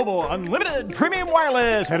 Mint Mobile Unlimited Premium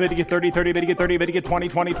Wireless. How to get 30, 30, bit to get 30, bit to get 20,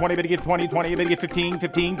 20, 20, bit to get 20, 20, bit to get 15,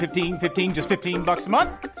 15, 15, 15, just $15 a month?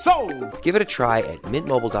 Sold! Give it a try at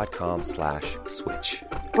mintmobile.com/switch.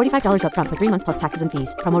 $45 up front for 3 months plus taxes and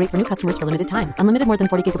fees. Promo rate for new customers for limited time. Unlimited more than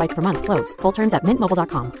 40 gigabytes per month. Slows full terms at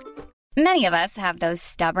mintmobile.com. Many of us have those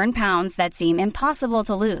stubborn pounds that seem impossible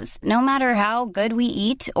to lose, no matter how good we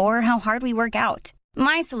eat or how hard we work out.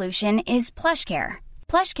 My solution is PlushCare.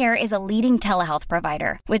 PlushCare is a leading telehealth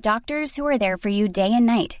provider with doctors who are there for you day and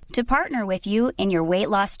night to partner with you in your weight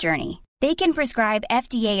loss journey. They can prescribe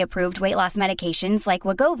FDA-approved weight loss medications like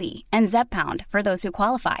Wegovy and Zepbound for those who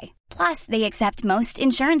qualify. Plus, they accept most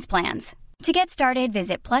insurance plans. To get started,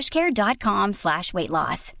 visit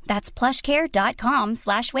plushcare.com/weightloss. That's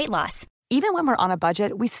plushcare.com/weightloss. Even when we're on a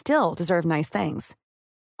budget, we still deserve nice things.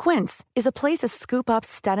 Quince is a place to scoop up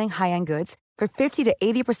stunning high-end goods for 50 to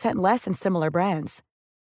 80% less than similar brands.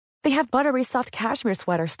 They have buttery soft cashmere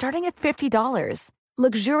sweaters starting at $50,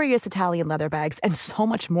 luxurious Italian leather bags, and so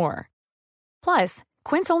much more. Plus,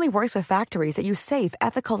 Quince only works with factories that use safe,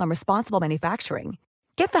 ethical, and responsible manufacturing.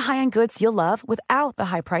 Get the high-end goods you'll love without the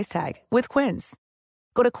high price tag with Quince.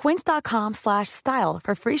 Go to quince.com/style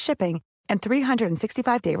for free shipping and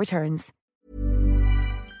 365-day returns.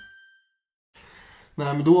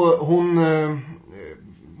 Nej, men då hon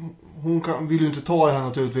vill ju inte ta det här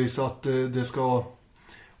naturligtvis, att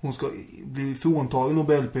hon ska bli fråntagen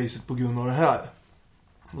Nobelpriset på grund av det här.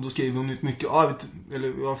 Och då skriver hon ett mycket argt,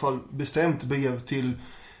 eller i alla fall bestämt brev till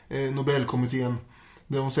Nobelkommittén,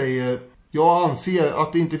 där hon säger: jag anser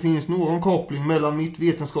att det inte finns någon koppling mellan mitt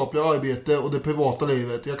vetenskapliga arbete och det privata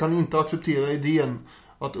livet. Jag kan inte acceptera idén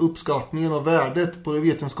att uppskattningen av värdet på det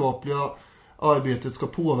vetenskapliga arbetet ska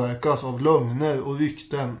påverkas av lögner och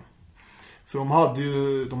rykten. För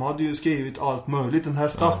de hade ju skrivit allt möjligt. Den här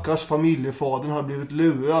stackars familjefadern hade blivit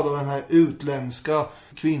lurad av den här utländska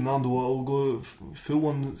kvinnan då, och gå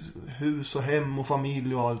från hus och hem och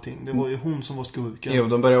familj och allting. Det var ju hon som var skurken. Jo,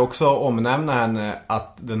 de började också omnämna henne,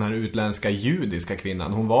 att den här utländska judiska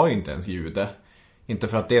kvinnan, hon var ju inte ens jude. Inte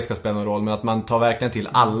för att det ska spela någon roll, men att man tar verkligen till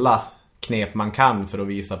alla knep man kan för att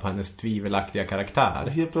visa på hennes tvivelaktiga karaktär.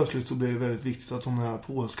 Helt plötsligt så blev det väldigt viktigt att hon är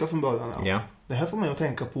polska från början. Ja. Det här får mig att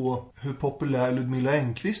tänka på hur populär Ludmilla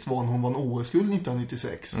Engqvist var när hon var en OS-guld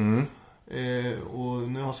 1996. Och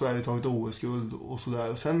nu har Sverige tagit OS-guld och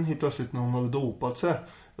sådär. Och sen helt plötsligt när hon hade dopat sig,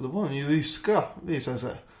 då var hon ju ryska, visade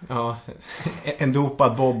sig. Ja, en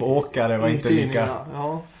dopad bobåkare var inte lika...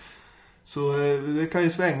 Ja. Så det kan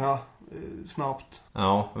ju svänga snabbt.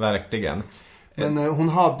 Ja, verkligen. Men hon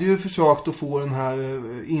hade ju försökt att få den här,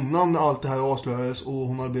 innan allt det här avslöjades och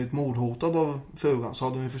hon hade blivit mordhotad av frugan, så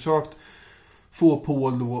hade hon ju försökt få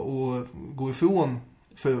Paul då att gå ifrån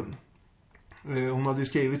frun. Hon hade ju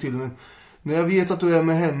skrivit till henne: när jag vet att du är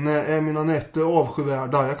med henne är mina nätter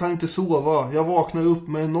avskyvärda. Jag kan inte sova. Jag vaknar upp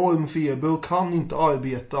med enorm feber och kan inte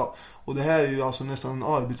arbeta. Och det här är ju alltså nästan en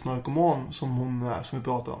arbetsnarkoman som hon är, som vi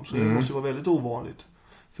pratar om. Så det måste ju vara väldigt ovanligt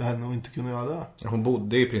för henne att inte kunna göra det. Hon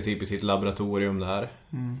bodde i princip i sitt laboratorium där.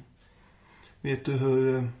 Vet du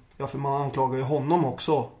hur... Ja, för man anklagar ju honom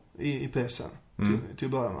också i pressen till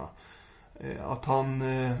att börja med. Att han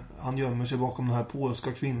gömmer sig bakom den här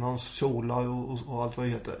polska kvinnans kjolar och allt vad det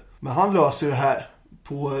heter. Men han löser det här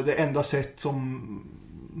på det enda sätt som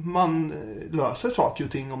man löser saker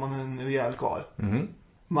och ting om man är en rejäl karl.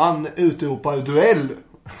 Man utropar duell.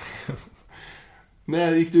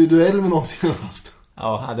 När gick du i duell med någon senast?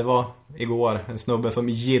 Ja, det var igår. En snubbe som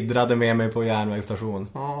giddrade med mig på järnvägsstation.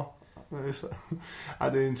 Ja, det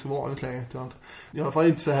är inte så vanligt längre. I alla fall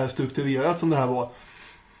inte så här strukturerat som det här var.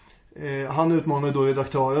 Han utmanade då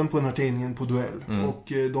redaktören på den här tidningen på duell.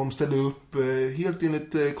 Och de ställde upp helt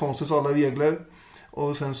enligt konstens alla regler.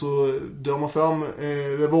 Och sen så drar man fram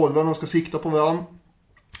revolvern och ska sikta på varandra.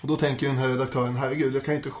 Och då tänker den här redaktören: herregud, jag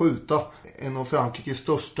kan inte skjuta en av Frankrikes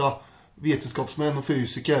största vetenskapsmän och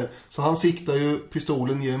fysiker. Så han siktar ju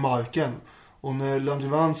pistolen ner i marken. Och när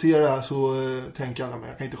Langevin ser det här så tänker han: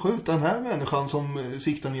 jag kan inte skjuta den här människan som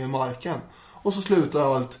siktar ner i marken. Och så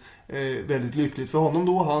slutar allt väldigt lyckligt för honom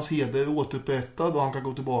då. Hans heder återupprättad och han kan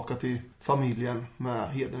gå tillbaka till familjen med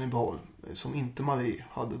hedern i behåll, som inte Marie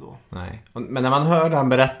hade då. Nej. Men när man hör den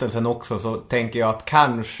berättelsen också så tänker jag att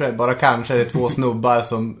kanske, bara kanske, det är två snubbar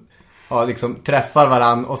som liksom träffar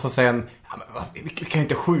varann och så sen: vi kan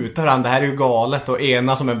inte skjuta varandra, det här är ju galet, och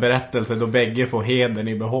ena som en berättelse då bägge får hedern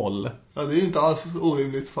i behåll. Ja, det är inte alls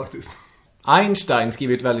orimligt faktiskt. Einstein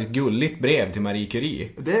skriver ett väldigt gulligt brev till Marie Curie.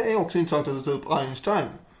 Det är också intressant att du tar upp Einstein.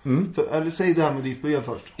 Eller säg det här med ditt brev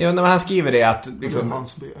först. Ja, när han skriver det att liksom,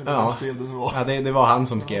 hans brev det nu var. Ja, det var han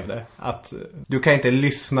som skrev det. Att du kan inte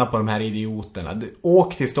lyssna på de här idioterna.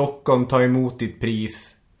 Åk till Stockholm, ta emot ditt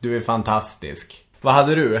pris. Du är fantastisk. Vad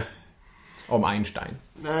hade du om Einstein?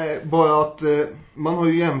 Nej, bara att man har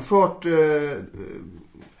ju jämfört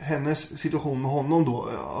hennes situation med honom då,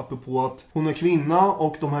 apropå att hon är kvinna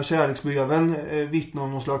och de här kärleksbreven vittnar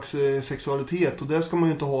om någon slags sexualitet, och det ska man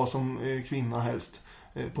ju inte ha som kvinna helst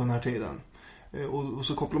på den här tiden. Och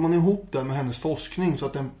så kopplar man ihop det med hennes forskning så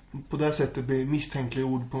att den på det sättet blir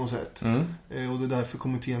misstänkliggjord på något sätt. Och det är därför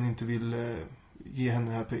kommittén inte vill ge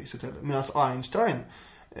henne det här priset heller. Medan Einstein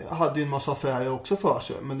hade ju en massa affärer också för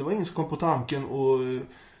sig, men det var ingen som kom på tanken och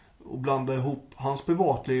blanda ihop hans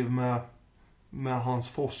privatliv med med hans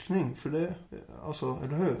forskning. För det, alltså,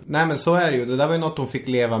 eller hur? Nej, men så är det ju. Det där var ju något hon fick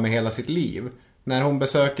leva med hela sitt liv. När hon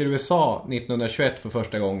besöker USA 1921 för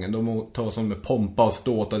första gången, då mottas hon med pompa och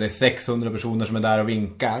ståt och det är 600 personer som är där och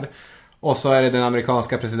vinkar. Och så är det den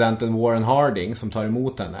amerikanska presidenten Warren Harding som tar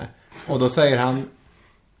emot henne. Och då säger han...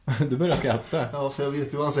 Du börjar skratta. Ja, för jag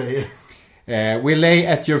vet ju vad han säger. We lay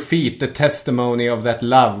at your feet the testimony of that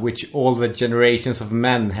love which all the generations of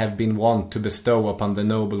men have been wont to bestow upon the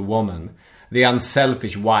noble woman. The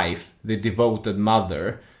unselfish wife, the devoted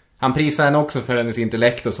mother. Han prisar henne också för hennes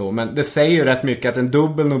intellekt och så. Men det säger ju rätt mycket att en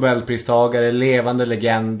dubbel nobelpristagare, levande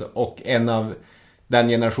legend och en av den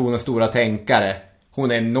generationens stora tänkare.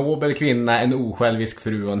 Hon är en nobel kvinna, en osjälvisk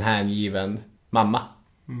fru och en hängiven mamma.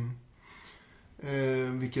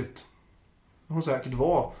 Vilket hon säkert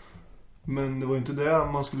var. Men det var inte det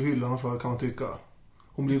man skulle hylla henne för, kan man tycka.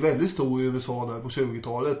 Hon blev väldigt stor i USA där på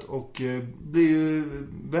 20-talet och blev ju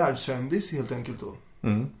världskändis helt enkelt då.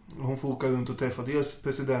 Hon får åka runt och träffa dels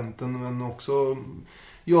presidenten men också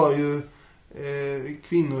gör ju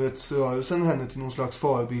kvinnorättsrörelsen henne till någon slags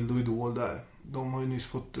förebild och idol där. De har ju nyss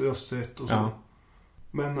fått rösträtt och så. Ja.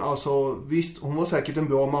 Men alltså visst, hon var säkert en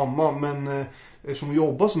bra mamma, men eftersom hon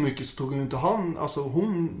jobbade så mycket så tog hon inte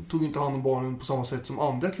hand om barnen på samma sätt som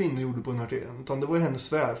andra kvinnor gjorde på den här tiden. Utan det var ju hennes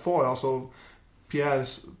svärfar, alltså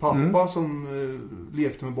Pierres pappa som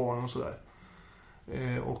lekte med barnen och sådär.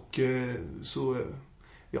 Så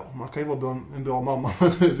ja, man kan ju vara en bra mamma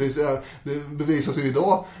naturligtvis. Det bevisas ju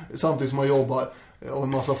idag samtidigt som man jobbar av en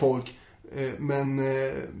massa folk. Men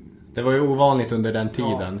det var ju ovanligt under den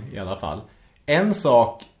tiden i alla fall. En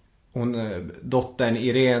sak, dottern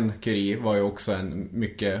Irene Curie var ju också en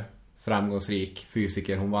mycket framgångsrik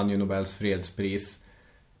fysiker. Hon vann ju Nobels fredspris.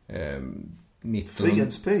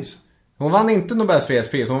 Fredspris? Hon vann inte Nobels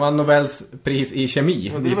fredspris, hon vann Nobels pris i kemi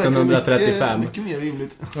 1935. Mycket mer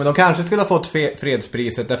rimligt. Men de kanske skulle ha fått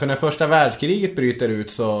fredspriset, därför när första världskriget bryter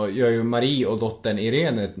ut så gör ju Marie och dottern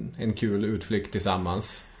Irene en kul utflykt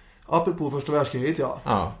tillsammans. Apropå första världskriget,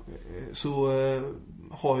 ja. Så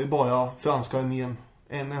har ju bara franska armén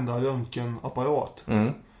en enda röntgenapparat.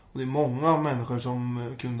 Och det är många människor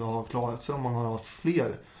som kunde ha klarat sig om man har haft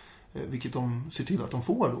fler. Vilket de ser till att de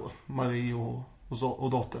får då, Marie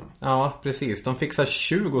och dottern. Ja, precis. De fixar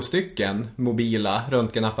 20 stycken mobila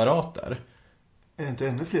röntgenapparater. Är det inte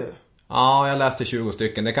ännu fler? Ja, jag läste 20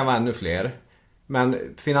 stycken. Det kan vara ännu fler. Men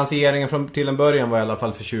finansieringen till en början var i alla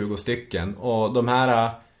fall för 20 stycken. Och de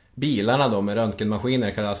här bilarna då med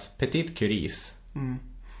röntgenmaskiner kallas Petit Curies.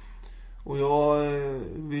 Och jag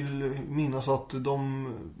vill minnas att 1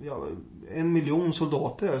 miljon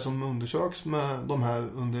soldater är som undersöks med de här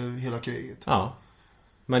under hela kriget. Ja.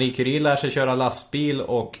 Marie Curie lär sig köra lastbil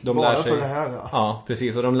och de bara lär sig... för det här, ja. Ja,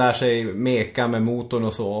 precis. Och de lär sig meka med motorn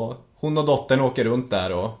och så. Hon och dottern åker runt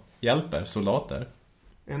där och hjälper soldater.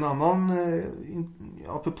 En annan,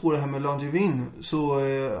 apropå det här med Langevin, så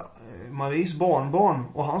Maries barnbarn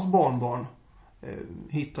och hans barnbarn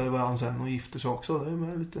hittar varandra sen och gifter sig också. Det är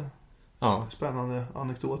med lite spännande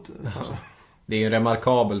anekdot kanske. Det är en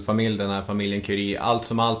remarkabel familj, den här familjen Curie. Allt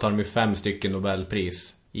som allt har de ju 5 stycken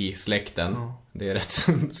Nobelpris i släkten. Det är rätt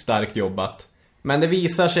starkt jobbat. Men det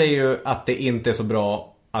visar sig ju att det inte är så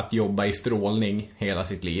bra att jobba i strålning hela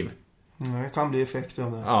sitt liv. Det kan bli effekter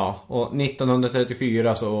av det. Ja, och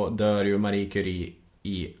 1934 så dör ju Marie Curie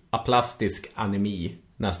i aplastisk anemi.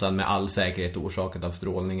 Nästan med all säkerhet orsakat av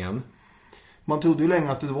strålningen. Man trodde ju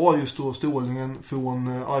länge att det var just då strålningen från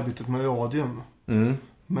arbetet med radium.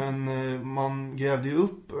 Men man grävde ju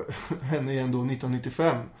upp henne igen då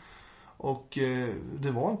 1995. Och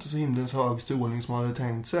det var inte så himlens hög strålning som man hade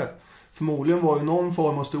tänkt sig. Förmodligen var det någon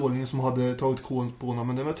form av strålning som hade tagit koll på henne.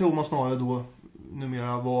 Men det tror man snarare då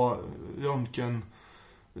numera var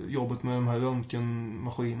jobbet med de här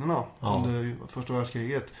röntgenmaskinerna under första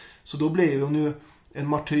världskriget. Så då blev hon ju en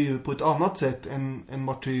martyr på ett annat sätt än en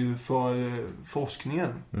martyr för forskningen.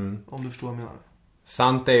 Om du förstår vad jag menar.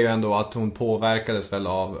 Sant är ju ändå att hon påverkades väl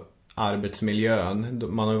av arbetsmiljön.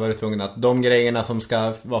 Man har ju varit tvungen att de grejerna som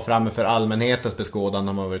ska vara framme för allmänhetens beskådan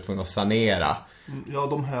har man varit tvungen att sanera. Ja,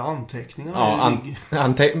 de här anteckningarna.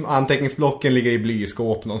 Ja, anteckningsblocken ligger i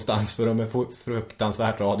blyskåp någonstans för de är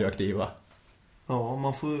fruktansvärt radioaktiva.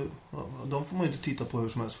 Ja, de får man ju inte titta på hur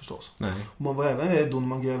som helst förstås. Nej. Och man var även rädd då när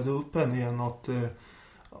man grävde upp henne igen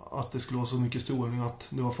att det skulle vara så mycket strålning att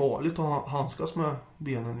det var farligt att handskas med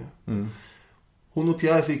benen ju. Hon och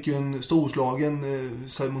Pierre fick ju en storslagen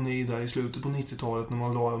ceremoni där i slutet på 90-talet när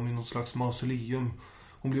man la dem i något slags mausoleum.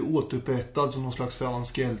 Hon blev återupprättad som någon slags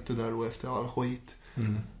fransk hjälte där då efter all skit.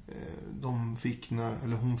 Hon fick när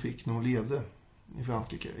hon levde i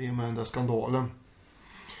Frankrike i och med den där skandalen.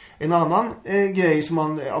 En annan grej som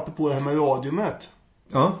man, apropå det här med radiumet.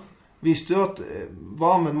 Ja. Visste du att,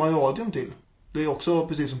 vad använder man radium till? Det är också,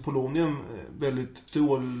 precis som polonium, väldigt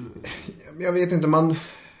strål... Jag vet inte, man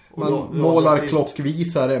målar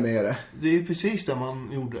klockvisare med det. Det är ju precis det man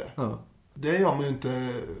gjorde. Ja. Det gör man ju inte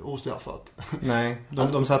ostraffat. Nej,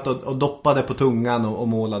 de satt och doppade på tungan och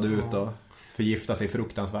målade ut och förgiftade sig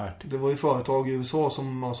fruktansvärt. Det var ju företag i USA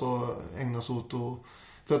som alltså ägnade sig åt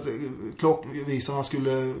för att klockvisarna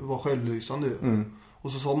skulle vara självlysande.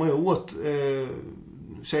 Och så sa man ju åt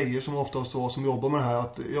tjejer som oftast var som jobbar med det här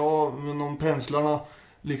att men om penslarna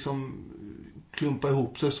liksom klumpar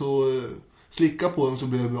ihop sig så slicka på dem så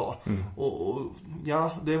blir det bra. Och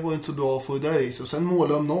det var inte så bra för dig. Så sen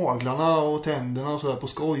målade de naglarna och tänderna och så där på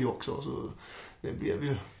skoj också. Så det blev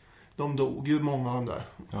ju, de dog ju många av dem där.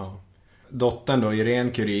 Ja. Dottern då,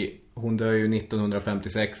 Irene Curie, hon dör ju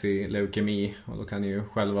 1956 i leukemi. Och då kan ni ju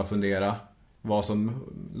själva fundera vad som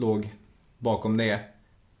låg bakom det.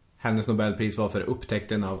 Hennes Nobelpris var för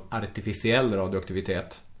upptäckten av artificiell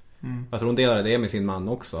radioaktivitet. Jag tror hon delade det med sin man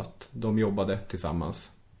också, att de jobbade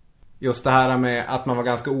tillsammans. Just det här med att man var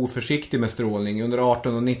ganska oförsiktig med strålning. Under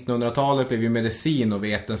 1800- och 1900-talet blev ju medicin och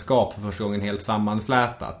vetenskap för första gången helt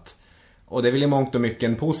sammanflätat. Och det är väl i mångt och mycket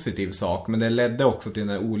en positiv sak, men det ledde också till den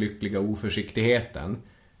här olyckliga oförsiktigheten.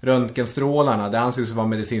 Röntgenstrålarna, det ansågs vara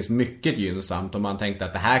medicinskt mycket gynnsamt om man tänkte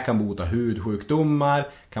att det här kan bota hudsjukdomar,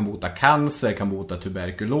 kan bota cancer, kan bota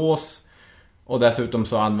tuberkulos. Och dessutom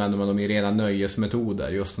så använder man dem i rena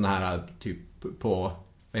nöjesmetoder, just såna här typ på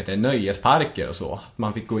nöjesparker och så.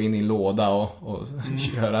 Man fick gå in i en låda och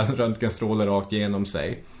köra röntgenstrålar rakt igenom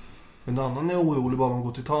sig. En annan är orolig bara man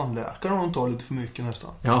går till tandläkaren och de tar lite för mycket nästan.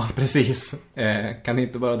 Ja, precis. Kan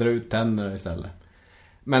inte bara dra ut tänderna istället.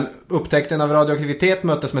 Men upptäckten av radioaktivitet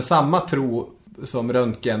möttes med samma tro som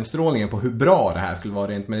röntgenstrålningen på hur bra det här skulle vara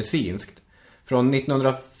rent medicinskt. Från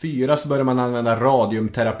 1904 så började man använda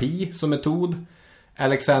radiumterapi som metod.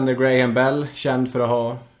 Alexander Graham Bell, känd för att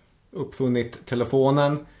ha uppfunnit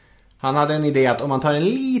telefonen. Han hade en idé att om man tar en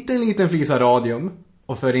liten flisa radium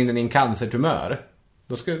och för in den i en cancertumör,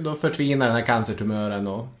 då förtvinar den här cancertumören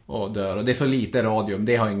och dör. Och det är så lite radium,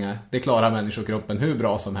 det klarar människokroppen hur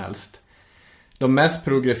bra som helst. De mest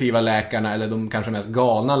progressiva läkarna, eller de kanske mest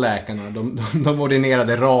galna läkarna, de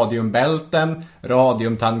ordinerade radiumbälten,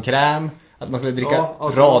 radiumtandkräm, att man skulle dricka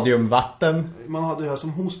radiumvatten. Man hade det här som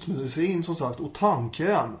hostmedicin som sagt, och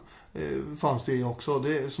tandkräm fanns det också.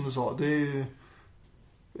 Det, som du sa, det är ju,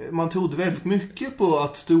 man trodde väldigt mycket på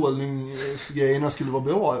att strålningsgrejerna skulle vara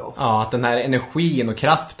bra. Ja, att den här energin och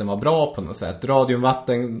kraften var bra på något sätt.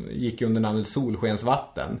 Radiumvatten gick under namnet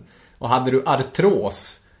solskensvatten. Och hade du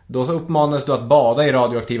artros, då så uppmanades du att bada i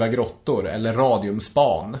radioaktiva grottor eller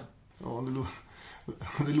radiumspan. Ja,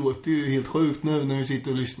 det låter ju helt sjukt nu när vi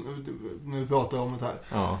sitter och lyssnar, när vi pratar om det här.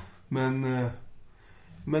 Ja.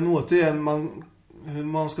 Men återigen, hur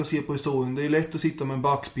man ska se på historien, det är lätt att sitta med en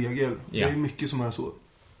backspegel. Ja. Det är mycket som är så.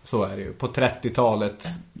 Så är det ju. På 30-talet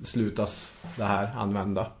slutas det här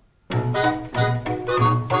använda.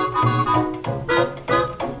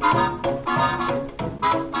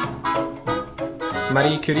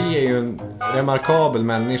 Marie Curie är ju en remarkabel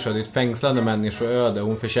människa, det är ett fängslande människoöde.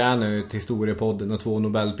 Hon förtjänar ju till historiepodden och 2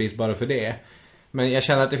 Nobelpris bara för det. Men jag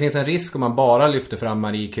känner att det finns en risk om man bara lyfter fram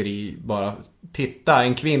Marie Curie. Bara titta,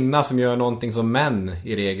 en kvinna som gör någonting som män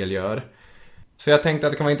i regel gör. Så jag tänkte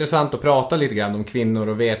att det kan vara intressant att prata lite grann om kvinnor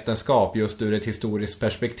och vetenskap just ur ett historiskt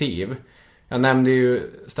perspektiv. Jag nämnde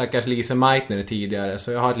ju stackars Lise Meitner tidigare,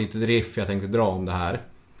 så jag har ett litet riff jag tänkte dra om det här.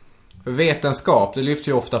 För vetenskap, det lyfts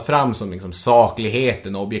ju ofta fram som liksom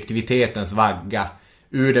sakligheten och objektivitetens vagga.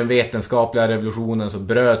 Ur den vetenskapliga revolutionen så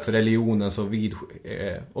bröt religionens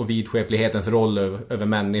och vidskeplighetens roll över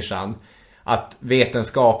människan. Att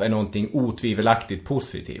vetenskap är någonting otvivelaktigt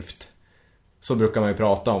positivt. Så brukar man ju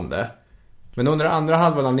prata om det. Men under andra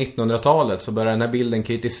halvan av 1900-talet så börjar den här bilden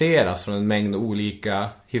kritiseras från en mängd olika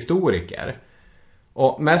historiker.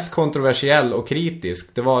 Och mest kontroversiell och kritisk,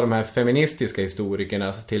 det var de här feministiska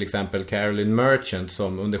historikerna, till exempel Carolyn Merchant,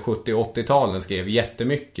 som under 70- och 80-talen skrev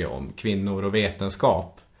jättemycket om kvinnor och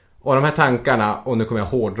vetenskap. Och de här tankarna, och nu kommer jag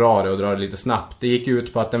hårdra det och dra det lite snabbt, det gick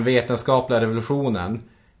ut på att den vetenskapliga revolutionen,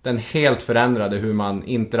 den helt förändrade hur man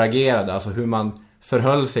interagerade, alltså hur man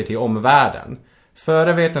förhöll sig till omvärlden.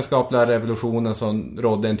 Före vetenskapliga revolutionen så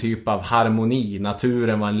rådde en typ av harmoni,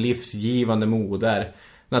 naturen var en livsgivande moder.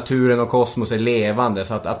 Naturen och kosmos är levande,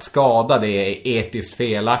 så att skada det är etiskt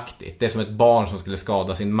felaktigt. Det är som ett barn som skulle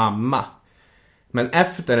skada sin mamma. Men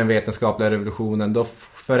efter den vetenskapliga revolutionen då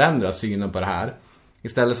förändras synen på det här.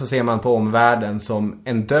 Istället så ser man på omvärlden som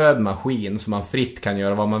en död maskin som man fritt kan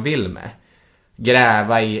göra vad man vill med.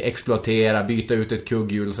 gräva i, exploatera, byta ut ett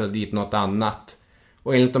kugghjul så dit något annat.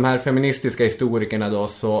 Och enligt de här feministiska historikerna då,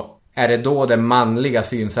 så är det då det manliga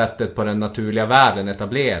synsättet på den naturliga världen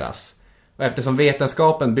etableras. Och eftersom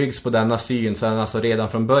vetenskapen byggs på denna syn så är den alltså redan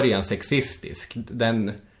från början sexistisk.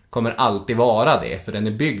 Den kommer alltid vara det, för den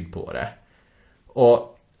är byggd på det.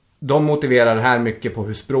 Och de motiverar det här mycket på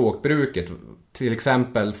hur språkbruket, till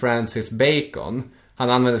exempel Francis Bacon, han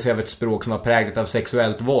använder sig av ett språk som var präglat av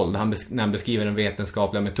sexuellt våld. När han beskriver den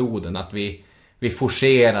vetenskapliga metoden, att vi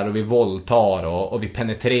forcerar och vi våldtar och vi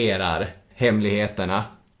penetrerar hemligheterna.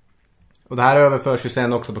 Och det här överförs ju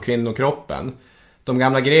sen också på kvinnokroppen. De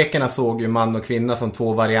gamla grekerna såg ju man och kvinna som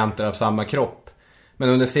två varianter av samma kropp. Men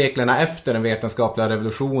under seklerna efter den vetenskapliga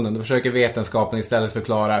revolutionen, då försöker vetenskapen istället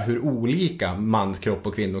förklara hur olika manskropp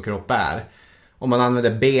och kvinnokropp är. Och man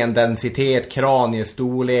använder bendensitet,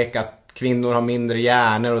 kraniestorlek, att kvinnor har mindre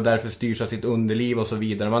hjärnor och därför styrs av sitt underliv och så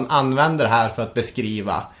vidare. Man använder det här för att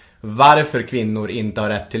beskriva varför kvinnor inte har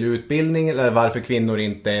rätt till utbildning eller varför kvinnor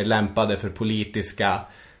inte är lämpade för politiska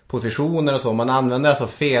positioner och så. Man använder alltså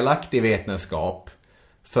felaktig vetenskap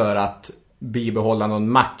för att bibehålla någon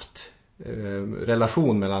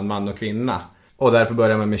maktrelation mellan man och kvinna. Och därför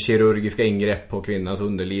börjar man med kirurgiska ingrepp på kvinnans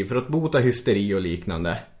underliv för att bota hysteri och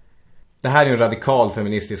liknande. Det här är en radikal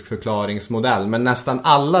feministisk förklaringsmodell, men nästan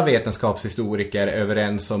alla vetenskapshistoriker är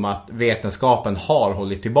överens om att vetenskapen har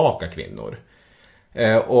hållit tillbaka kvinnor.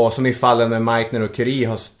 Och som i fallen med Meitner och Curie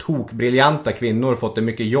har tokbriljanta kvinnor fått det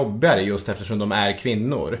mycket jobbigare just eftersom de är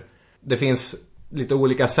kvinnor. Det finns lite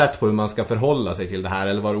olika sätt på hur man ska förhålla sig till det här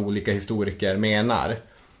eller vad olika historiker menar.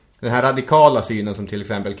 Den här radikala synen som till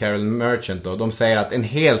exempel Carolyn Merchant då, de säger att en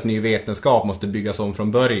helt ny vetenskap måste byggas om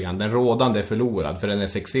från början. Den rådande är förlorad för den är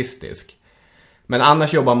sexistisk. Men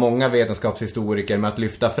annars jobbar många vetenskapshistoriker med att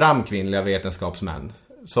lyfta fram kvinnliga vetenskapsmän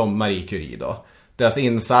som Marie Curie då. Deras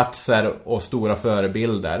insatser och stora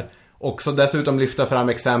förebilder. Också dessutom lyfta fram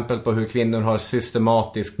exempel på hur kvinnor har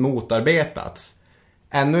systematiskt motarbetats.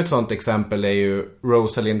 Ännu ett sådant exempel är ju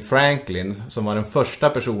Rosalind Franklin som var den första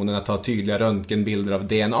personen att ta tydliga röntgenbilder av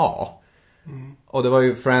DNA. Och det var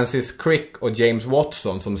ju Francis Crick och James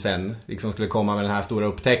Watson som sen liksom skulle komma med den här stora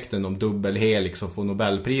upptäckten om dubbelhelix och få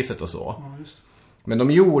Nobelpriset och så. Ja, just. Men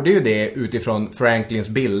de gjorde ju det utifrån Franklins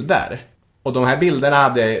bilder. Och de här bilderna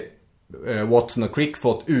hade Watson och Crick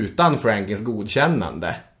fått utan Franklins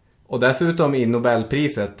godkännande. Och dessutom i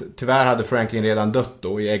Nobelpriset, tyvärr hade Franklin redan dött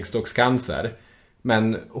då i äggstockscancer.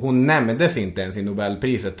 Men hon nämndes inte ens i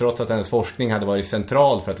Nobelpriset trots att hennes forskning hade varit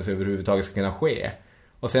central för att det överhuvudtaget ska kunna ske.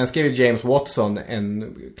 Och sen skrev James Watson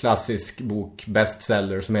en klassisk bok,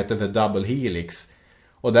 bestseller, som heter The Double Helix.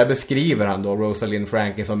 Och där beskriver han då Rosalind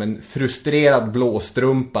Franklin som en frustrerad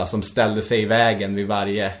blåstrumpa som ställde sig i vägen vid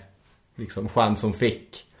varje chans hon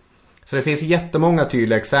fick. Så det finns jättemånga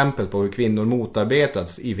tydliga exempel på hur kvinnor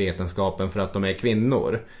motarbetats i vetenskapen för att de är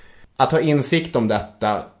kvinnor. Att ha insikt om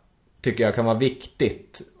detta tycker jag kan vara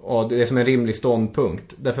viktigt, och det är som en rimlig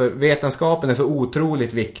ståndpunkt. Därför vetenskapen är så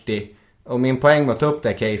otroligt viktig, och min poäng med att ta upp det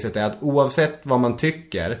här caset är att oavsett vad man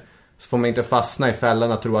tycker så får man inte fastna i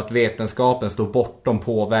fällan att tro att vetenskapen står bortom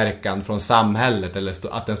påverkan från samhället eller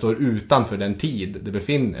att den står utanför den tid det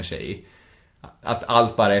befinner sig i. Att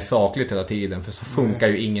allt bara är sakligt hela tiden, för så funkar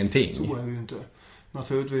ju ingenting. Så är det ju inte.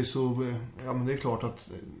 Naturligtvis så, ja men det är klart att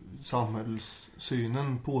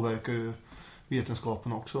samhällssynen påverkar ju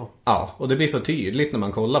vetenskapen också. Ja, och det blir så tydligt när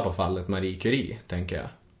man kollar på fallet Marie Curie, tänker jag.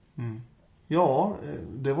 Mm. Ja,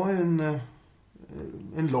 det var ju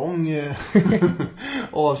en lång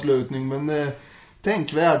avslutning, men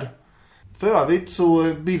tänkvärd. För övrigt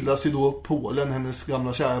så bildas ju då Polen, hennes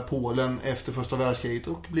gamla kära Polen, efter första världskriget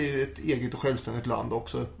och blir ett eget och självständigt land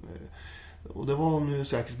också. Och det var hon ju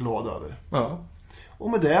säkert glad över. Ja. Och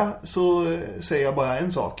med det så säger jag bara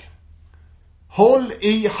en sak. Håll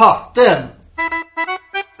i hatten!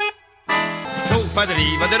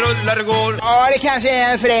 Driva, det rullar och går. Ja, det kanske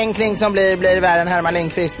är en förenkling som blir värre än Herman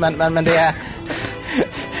Lindqvist, men det är...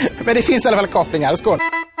 men det finns i alla fall kopplingar. Skål!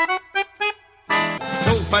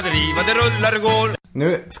 Driva, det rullar och går.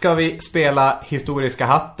 Nu ska vi spela Historiska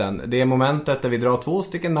hatten. Det är momentet där vi drar 2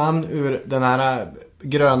 stycken namn ur den här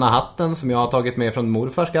gröna hatten som jag har tagit med från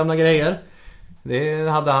morfars gamla grejer. Det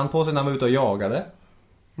hade han på sig när han var ute och jagade.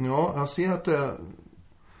 Ja, jag ser att det är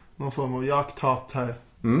någon form av jakthatt här.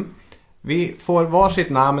 Mm. Vi får varsitt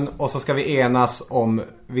namn och så ska vi enas om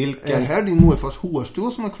vilken... Är det här din morfars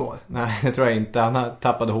hårstrå som är kvar? Nej, det tror jag inte. Han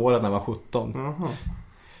tappade håret när han var 17.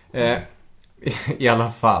 I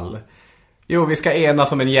alla fall. Jo, vi ska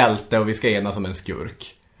enas om en hjälte och vi ska enas om en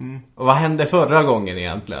skurk. Mm. Och vad hände förra gången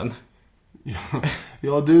egentligen?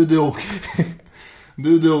 Ja, du dog.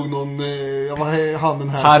 Du drog någon, vad är han den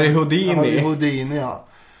här? Harry Houdini. Harry Houdini, ja.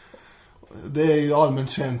 Det är ju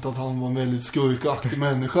allmänt känt att han var en väldigt skurkaktig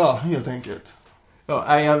människa, helt enkelt. Ja,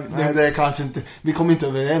 nej, det är kanske inte, vi kommer inte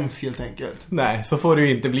överens helt enkelt. Nej, så får det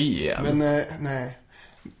ju inte bli igen. Men, nej.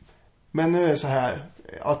 Men nu är det så här,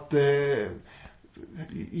 att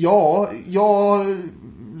jag är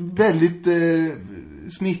väldigt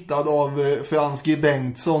smittad av Frans G.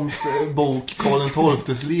 Bengtssons bok Karl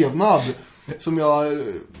XII:s levnad, som jag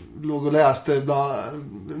låg och läste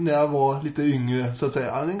när jag var lite yngre, så att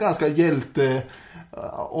säga. En ganska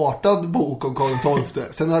hjälteartad bok om Karl XII.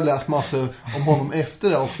 Sen har jag läst massor om honom efter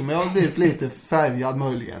det också, men jag har blivit lite färgad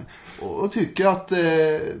möjligen. Och tycker att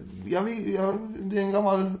det är en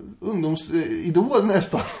gammal ungdomsidol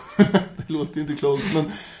nästan. Det låter inte klokt,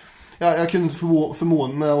 men jag kunde inte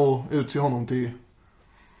förmåna mig att utse honom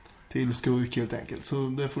till skurk helt enkelt. Så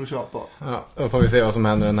det får du köpa. Ja, då får vi se vad som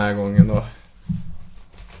händer den här gången då.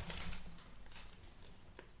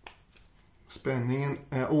 Spänningen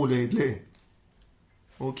är olidlig.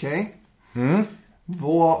 Okej.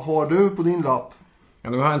 Vad har du på din lapp? Ja,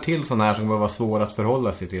 nu har jag en till sån här som var svår att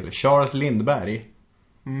förhålla sig till. Charles Lindbergh.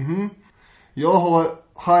 Jag har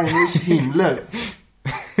Heinrich Himmler.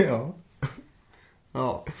 Ja.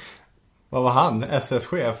 Ja. Vad var han?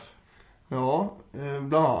 SS-chef? Ja,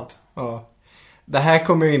 bland annat. Ja. Det här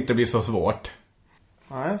kommer ju inte bli så svårt.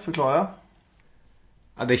 Nej, förklara.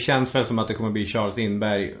 Ja, det känns väl som att det kommer bli Charles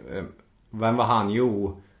Lindbergh. Vem var han?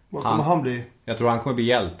 Jo. Vad kommer han bli? Jag tror han kommer bli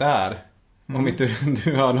hjälte här. Om inte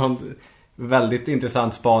du har någon väldigt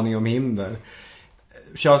intressant spaning om Himmler.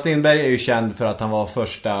 Charles Lindbergh är ju känd för att han var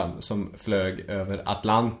första som flög över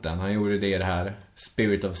Atlanten. Han gjorde det här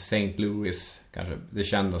Spirit of St. Louis, kanske det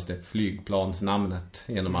kändaste flygplansnamnet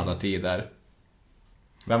genom alla tider.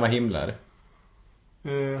 Vem var Himmler?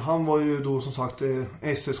 Han var ju då som sagt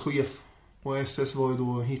SS-chef. Och SS var ju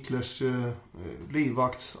då Hitlers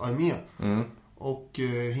livvaktsarmé. Och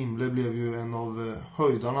Himmler blev ju en av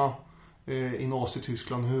höjdarna i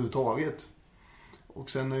Nazi-Tyskland överhuvudtaget. Och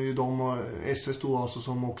sen är ju de SS då alltså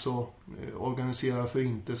som också organiserar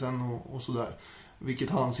förintelsen och sådär. Vilket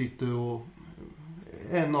han sitter och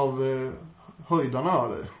en av höjdarna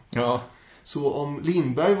över. Ja. Så om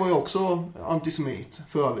Lindbergh var ju också antisemit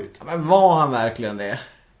för övrigt. Men var han verkligen det?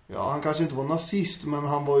 Ja, han kanske inte var nazist, men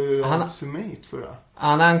han var ju antisemit för det.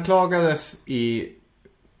 Han anklagades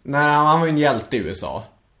när han var en hjälte i USA.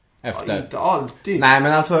 Efter... Ja, inte alltid. Nej,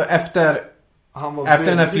 men alltså efter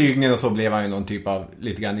den här flygningen och så blev han ju någon typ av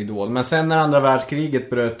lite grann idol. Men sen när andra världskriget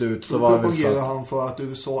bröt ut så var det propagerade han för att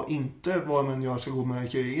USA inte var men jag ska gå med i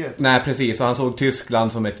kriget. Nej, precis. Och han såg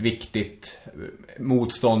Tyskland som ett viktigt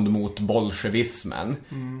motstånd mot bolsjevismen.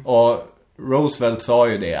 Och Roosevelt sa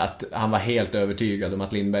ju det, att han var helt övertygad om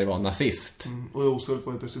att Lindbergh var nazist. Och Roosevelt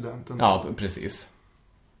var ju presidenten. Ja, precis.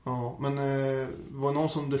 Ja, men var någon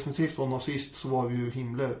som definitivt var nazist så var det ju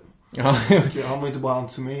Himmler. Ja. Han var inte bara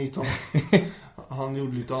antisemit, han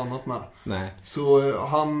gjorde lite annat med. Nej. Så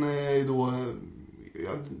han är då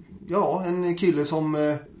en kille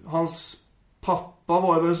som hans pappa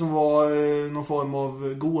var väl som var någon form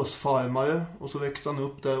av gåsfarmare, och så växte han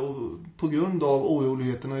upp där, och på grund av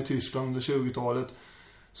oroligheterna i Tyskland under 20-talet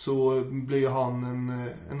så blev han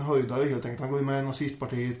en höjdare helt enkelt. Han går ju med i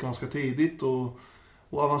nazistpartiet ganska tidigt och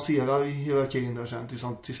avancerar i hierarkin där sen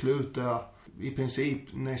till slut där i princip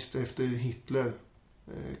näst efter Hitler,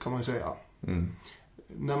 kan man ju säga.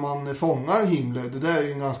 När man fångar Himmler, det där är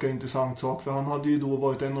ju en ganska intressant sak, för han hade ju då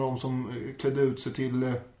varit en av dem som klädde ut sig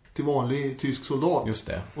till vanlig tysk soldat. Just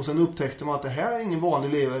det. Och sen upptäckte man att det här är ingen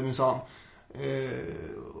vanlig levare minsann.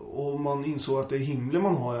 Och man insåg att det är Himmler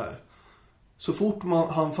man har här. Så fort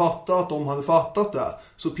han fattade att de hade fattat det,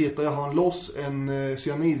 så petade han loss en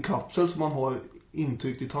cyanidkapsel som man har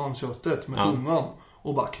intryckt i tandköttet med tungan.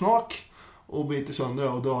 Och bara knack. Och biter sönder det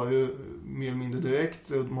och dör ju mer eller mindre direkt.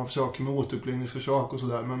 Man försöker med återupplivningsförsök och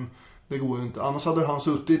sådär, men det går ju inte. Annars hade han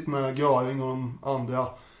suttit med Göring och de andra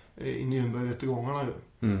i Nürnberg-rättegångarna ju.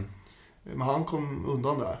 Men han kom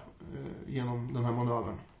undan där genom den här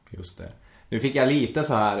manövern. Just det. Nu fick jag lite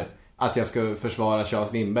så här att jag ska försvara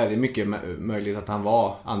Charles Lindbergh. Det är mycket möjligt att han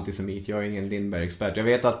var antisemit. Jag är ingen Lindbergh-expert. Jag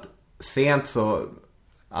vet att sent så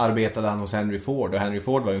arbetade han hos Henry Ford, och Henry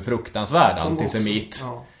Ford var ju en fruktansvärd som antisemit.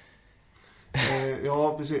 Också,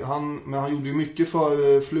 ja, precis. Men han gjorde ju mycket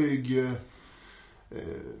för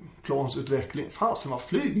flygplansutveckling. Fasen, vad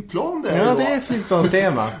flygplan det är. Ja, det är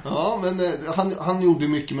flygplanstema. Ja, men han gjorde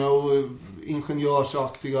mycket med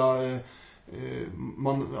ingenjörsaktiga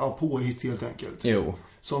påhitt helt enkelt. Jo.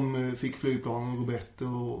 Som fick flygplanen att gå bättre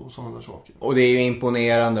och sådana där saker. Och det är ju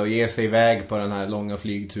imponerande att ge sig iväg på den här långa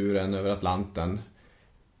flygturen över Atlanten.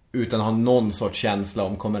 utan att ha någon sorts känsla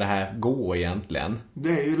om kommer det här gå egentligen.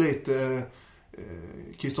 Det är ju lite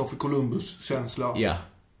Kristoffer Columbus-känsla. Ja,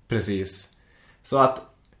 precis. Så att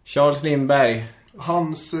Charles Lindbergh,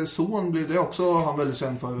 hans son blev det också han väldigt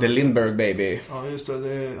känd för. The Lindbergh Baby. Ja, just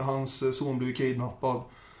det. Hans son blev kidnappad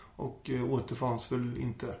och återfanns väl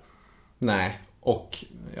inte. Nej. Och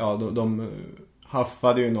ja, de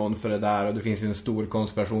haffade ju någon för det där, och det finns ju en stor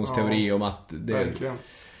konspirationsteori om att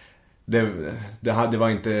det var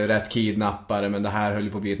inte rätt kidnappare, men det här höll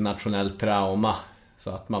på att bli ett nationellt trauma, så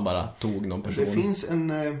att man bara tog någon person. Det finns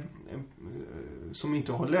en som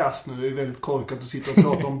inte har läst nu, det är väldigt korkat att sitta och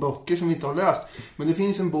prata om böcker som inte har läst, men det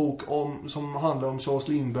finns en bok som handlar om Charles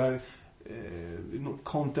Lindbergh,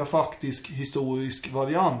 kontrafaktisk historisk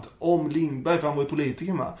variant om Lindbergh, för han var ju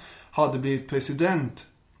politiker med, hade blivit president,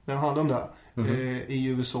 den handlar om det i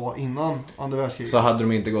USA innan andra världskriget. Så hade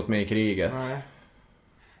de inte gått med i kriget. Nej.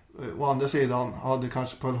 Å andra sidan hade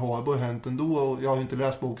kanske Pearl Harbor hänt ändå, och jag har inte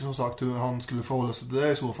läst boken som sagt hur han skulle förhålla sig till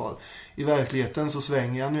det i så fall. I verkligheten så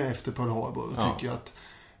svänger han ju efter Pearl Harbor och tycker att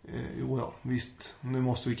visst, nu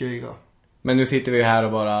måste vi kriga. Men nu sitter vi här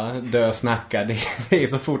och bara dösnackar. Det är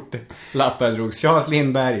så fort lappen drogs. Charles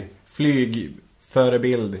Lindbergh,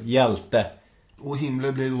 flygförebild, hjälte. Och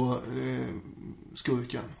Himmler blir då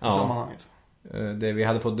skurken i sammanhanget. Vi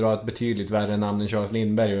hade fått dra ett betydligt värre namn än Charles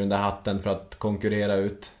Lindbergh ur den där hatten för att konkurrera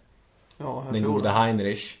ut den goda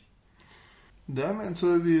Heinrich. Därmed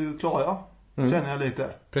så är vi ju klara, känner jag lite.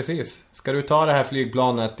 Precis. Ska du ta det här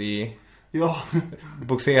flygplanet i... Ja.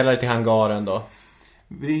 Boxera till hangaren då?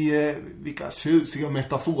 Vilka tjusiga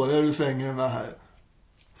metaforer du slänger med här.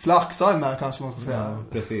 Flaxar med kanske man ska säga. Ja,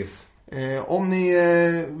 precis. Om ni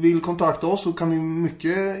vill kontakta oss så kan ni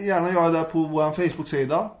mycket gärna göra det på vår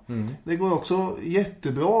Facebook-sida. Det går också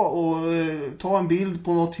jättebra att ta en bild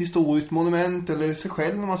på något historiskt monument eller sig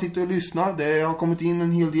själv när man sitter och lyssnar. Det har kommit in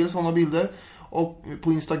en hel del sådana bilder. Och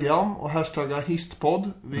på Instagram och hashtagga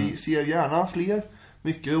histpodd. Vi ser gärna fler.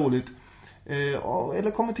 Mycket roligt.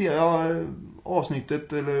 Eller kommentera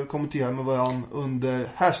avsnittet eller kommentera med varandra under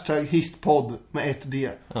hashtag histpodd med 1D.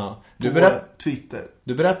 Ja. Twitter.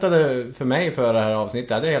 Du berättade för mig för det här avsnittet,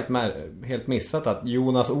 jag hade helt missat att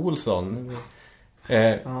Jonas Olsson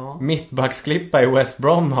mittbacksklippa i West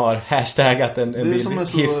Brom har hashtaggat en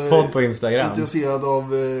histpodd på Instagram. Intresserad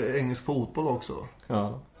av engelsk fotboll också.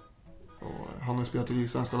 Ja. Och han har spelat i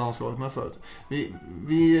svenska landslaget med förut.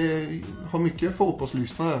 Vi har mycket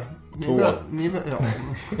fotbollslyssnare. Två. Ja, det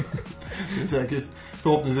är säkert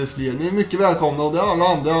förhoppningsvis fler. Ni är mycket välkomna, och det är alla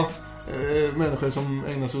andra människor som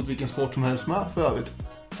ägnar sig åt vilken sport som helst med för övrigt.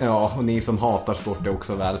 Ja, och ni som hatar sport är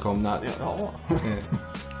också välkomna. Ja.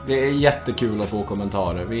 Det är jättekul att få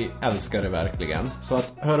kommentarer. Vi älskar det verkligen. Så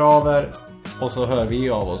att hör av er, och så hör vi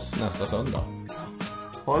av oss nästa söndag.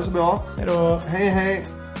 Ha det så bra. Hej då. Hej.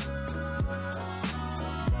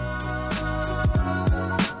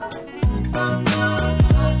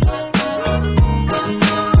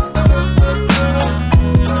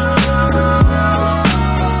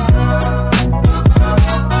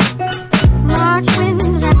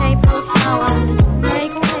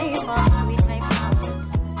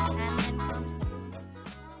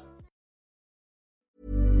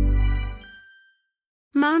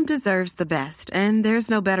 Mom deserves the best, and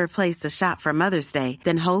there's no better place to shop for Mother's Day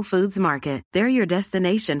than Whole Foods Market. They're your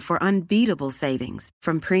destination for unbeatable savings,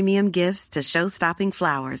 from premium gifts to show-stopping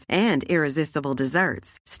flowers and irresistible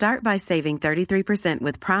desserts. Start by saving 33%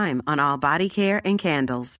 with Prime on all body care and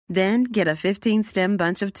candles. Then get a 15-stem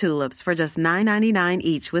bunch of tulips for just $9.99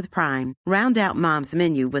 each with Prime. Round out Mom's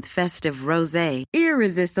menu with festive rosé,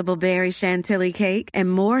 irresistible berry chantilly cake,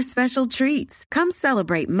 and more special treats. Come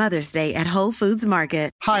celebrate Mother's Day at Whole Foods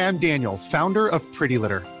Market. Hi, I'm Daniel, founder of Pretty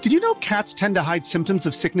Litter. Did you know cats tend to hide symptoms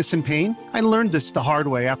of sickness and pain? I learned this the hard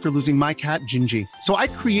way after losing my cat, Gingy. So I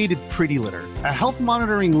created Pretty Litter, a health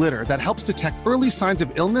monitoring litter that helps detect early signs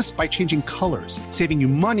of illness by changing colors, saving you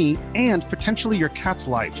money and potentially your cat's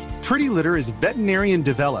life. Pretty Litter is veterinarian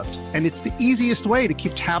developed, and it's the easiest way to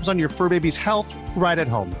keep tabs on your fur baby's health right at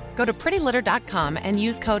home. Go to prettylitter.com and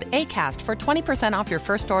use code ACAST for 20% off your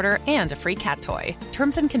first order and a free cat toy.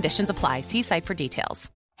 Terms and conditions apply. See site for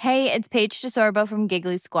details. Hey, it's Paige DeSorbo from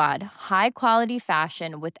Giggly Squad. High quality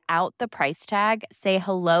fashion without the price tag. Say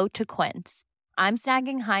hello to Quince. I'm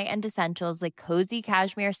snagging high-end essentials like cozy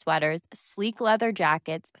cashmere sweaters, sleek leather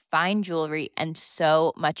jackets, fine jewelry, and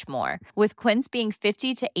so much more. With Quince being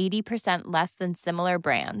 50 to 80% less than similar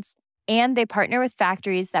brands. And they partner with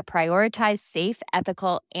factories that prioritize safe,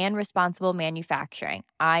 ethical, and responsible manufacturing.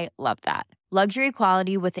 I love that. Luxury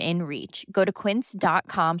quality within reach. Go to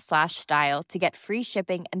quince.com/style to get free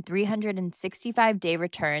shipping and 365-day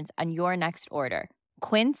returns on your next order.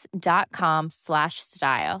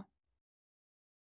 quince.com/style.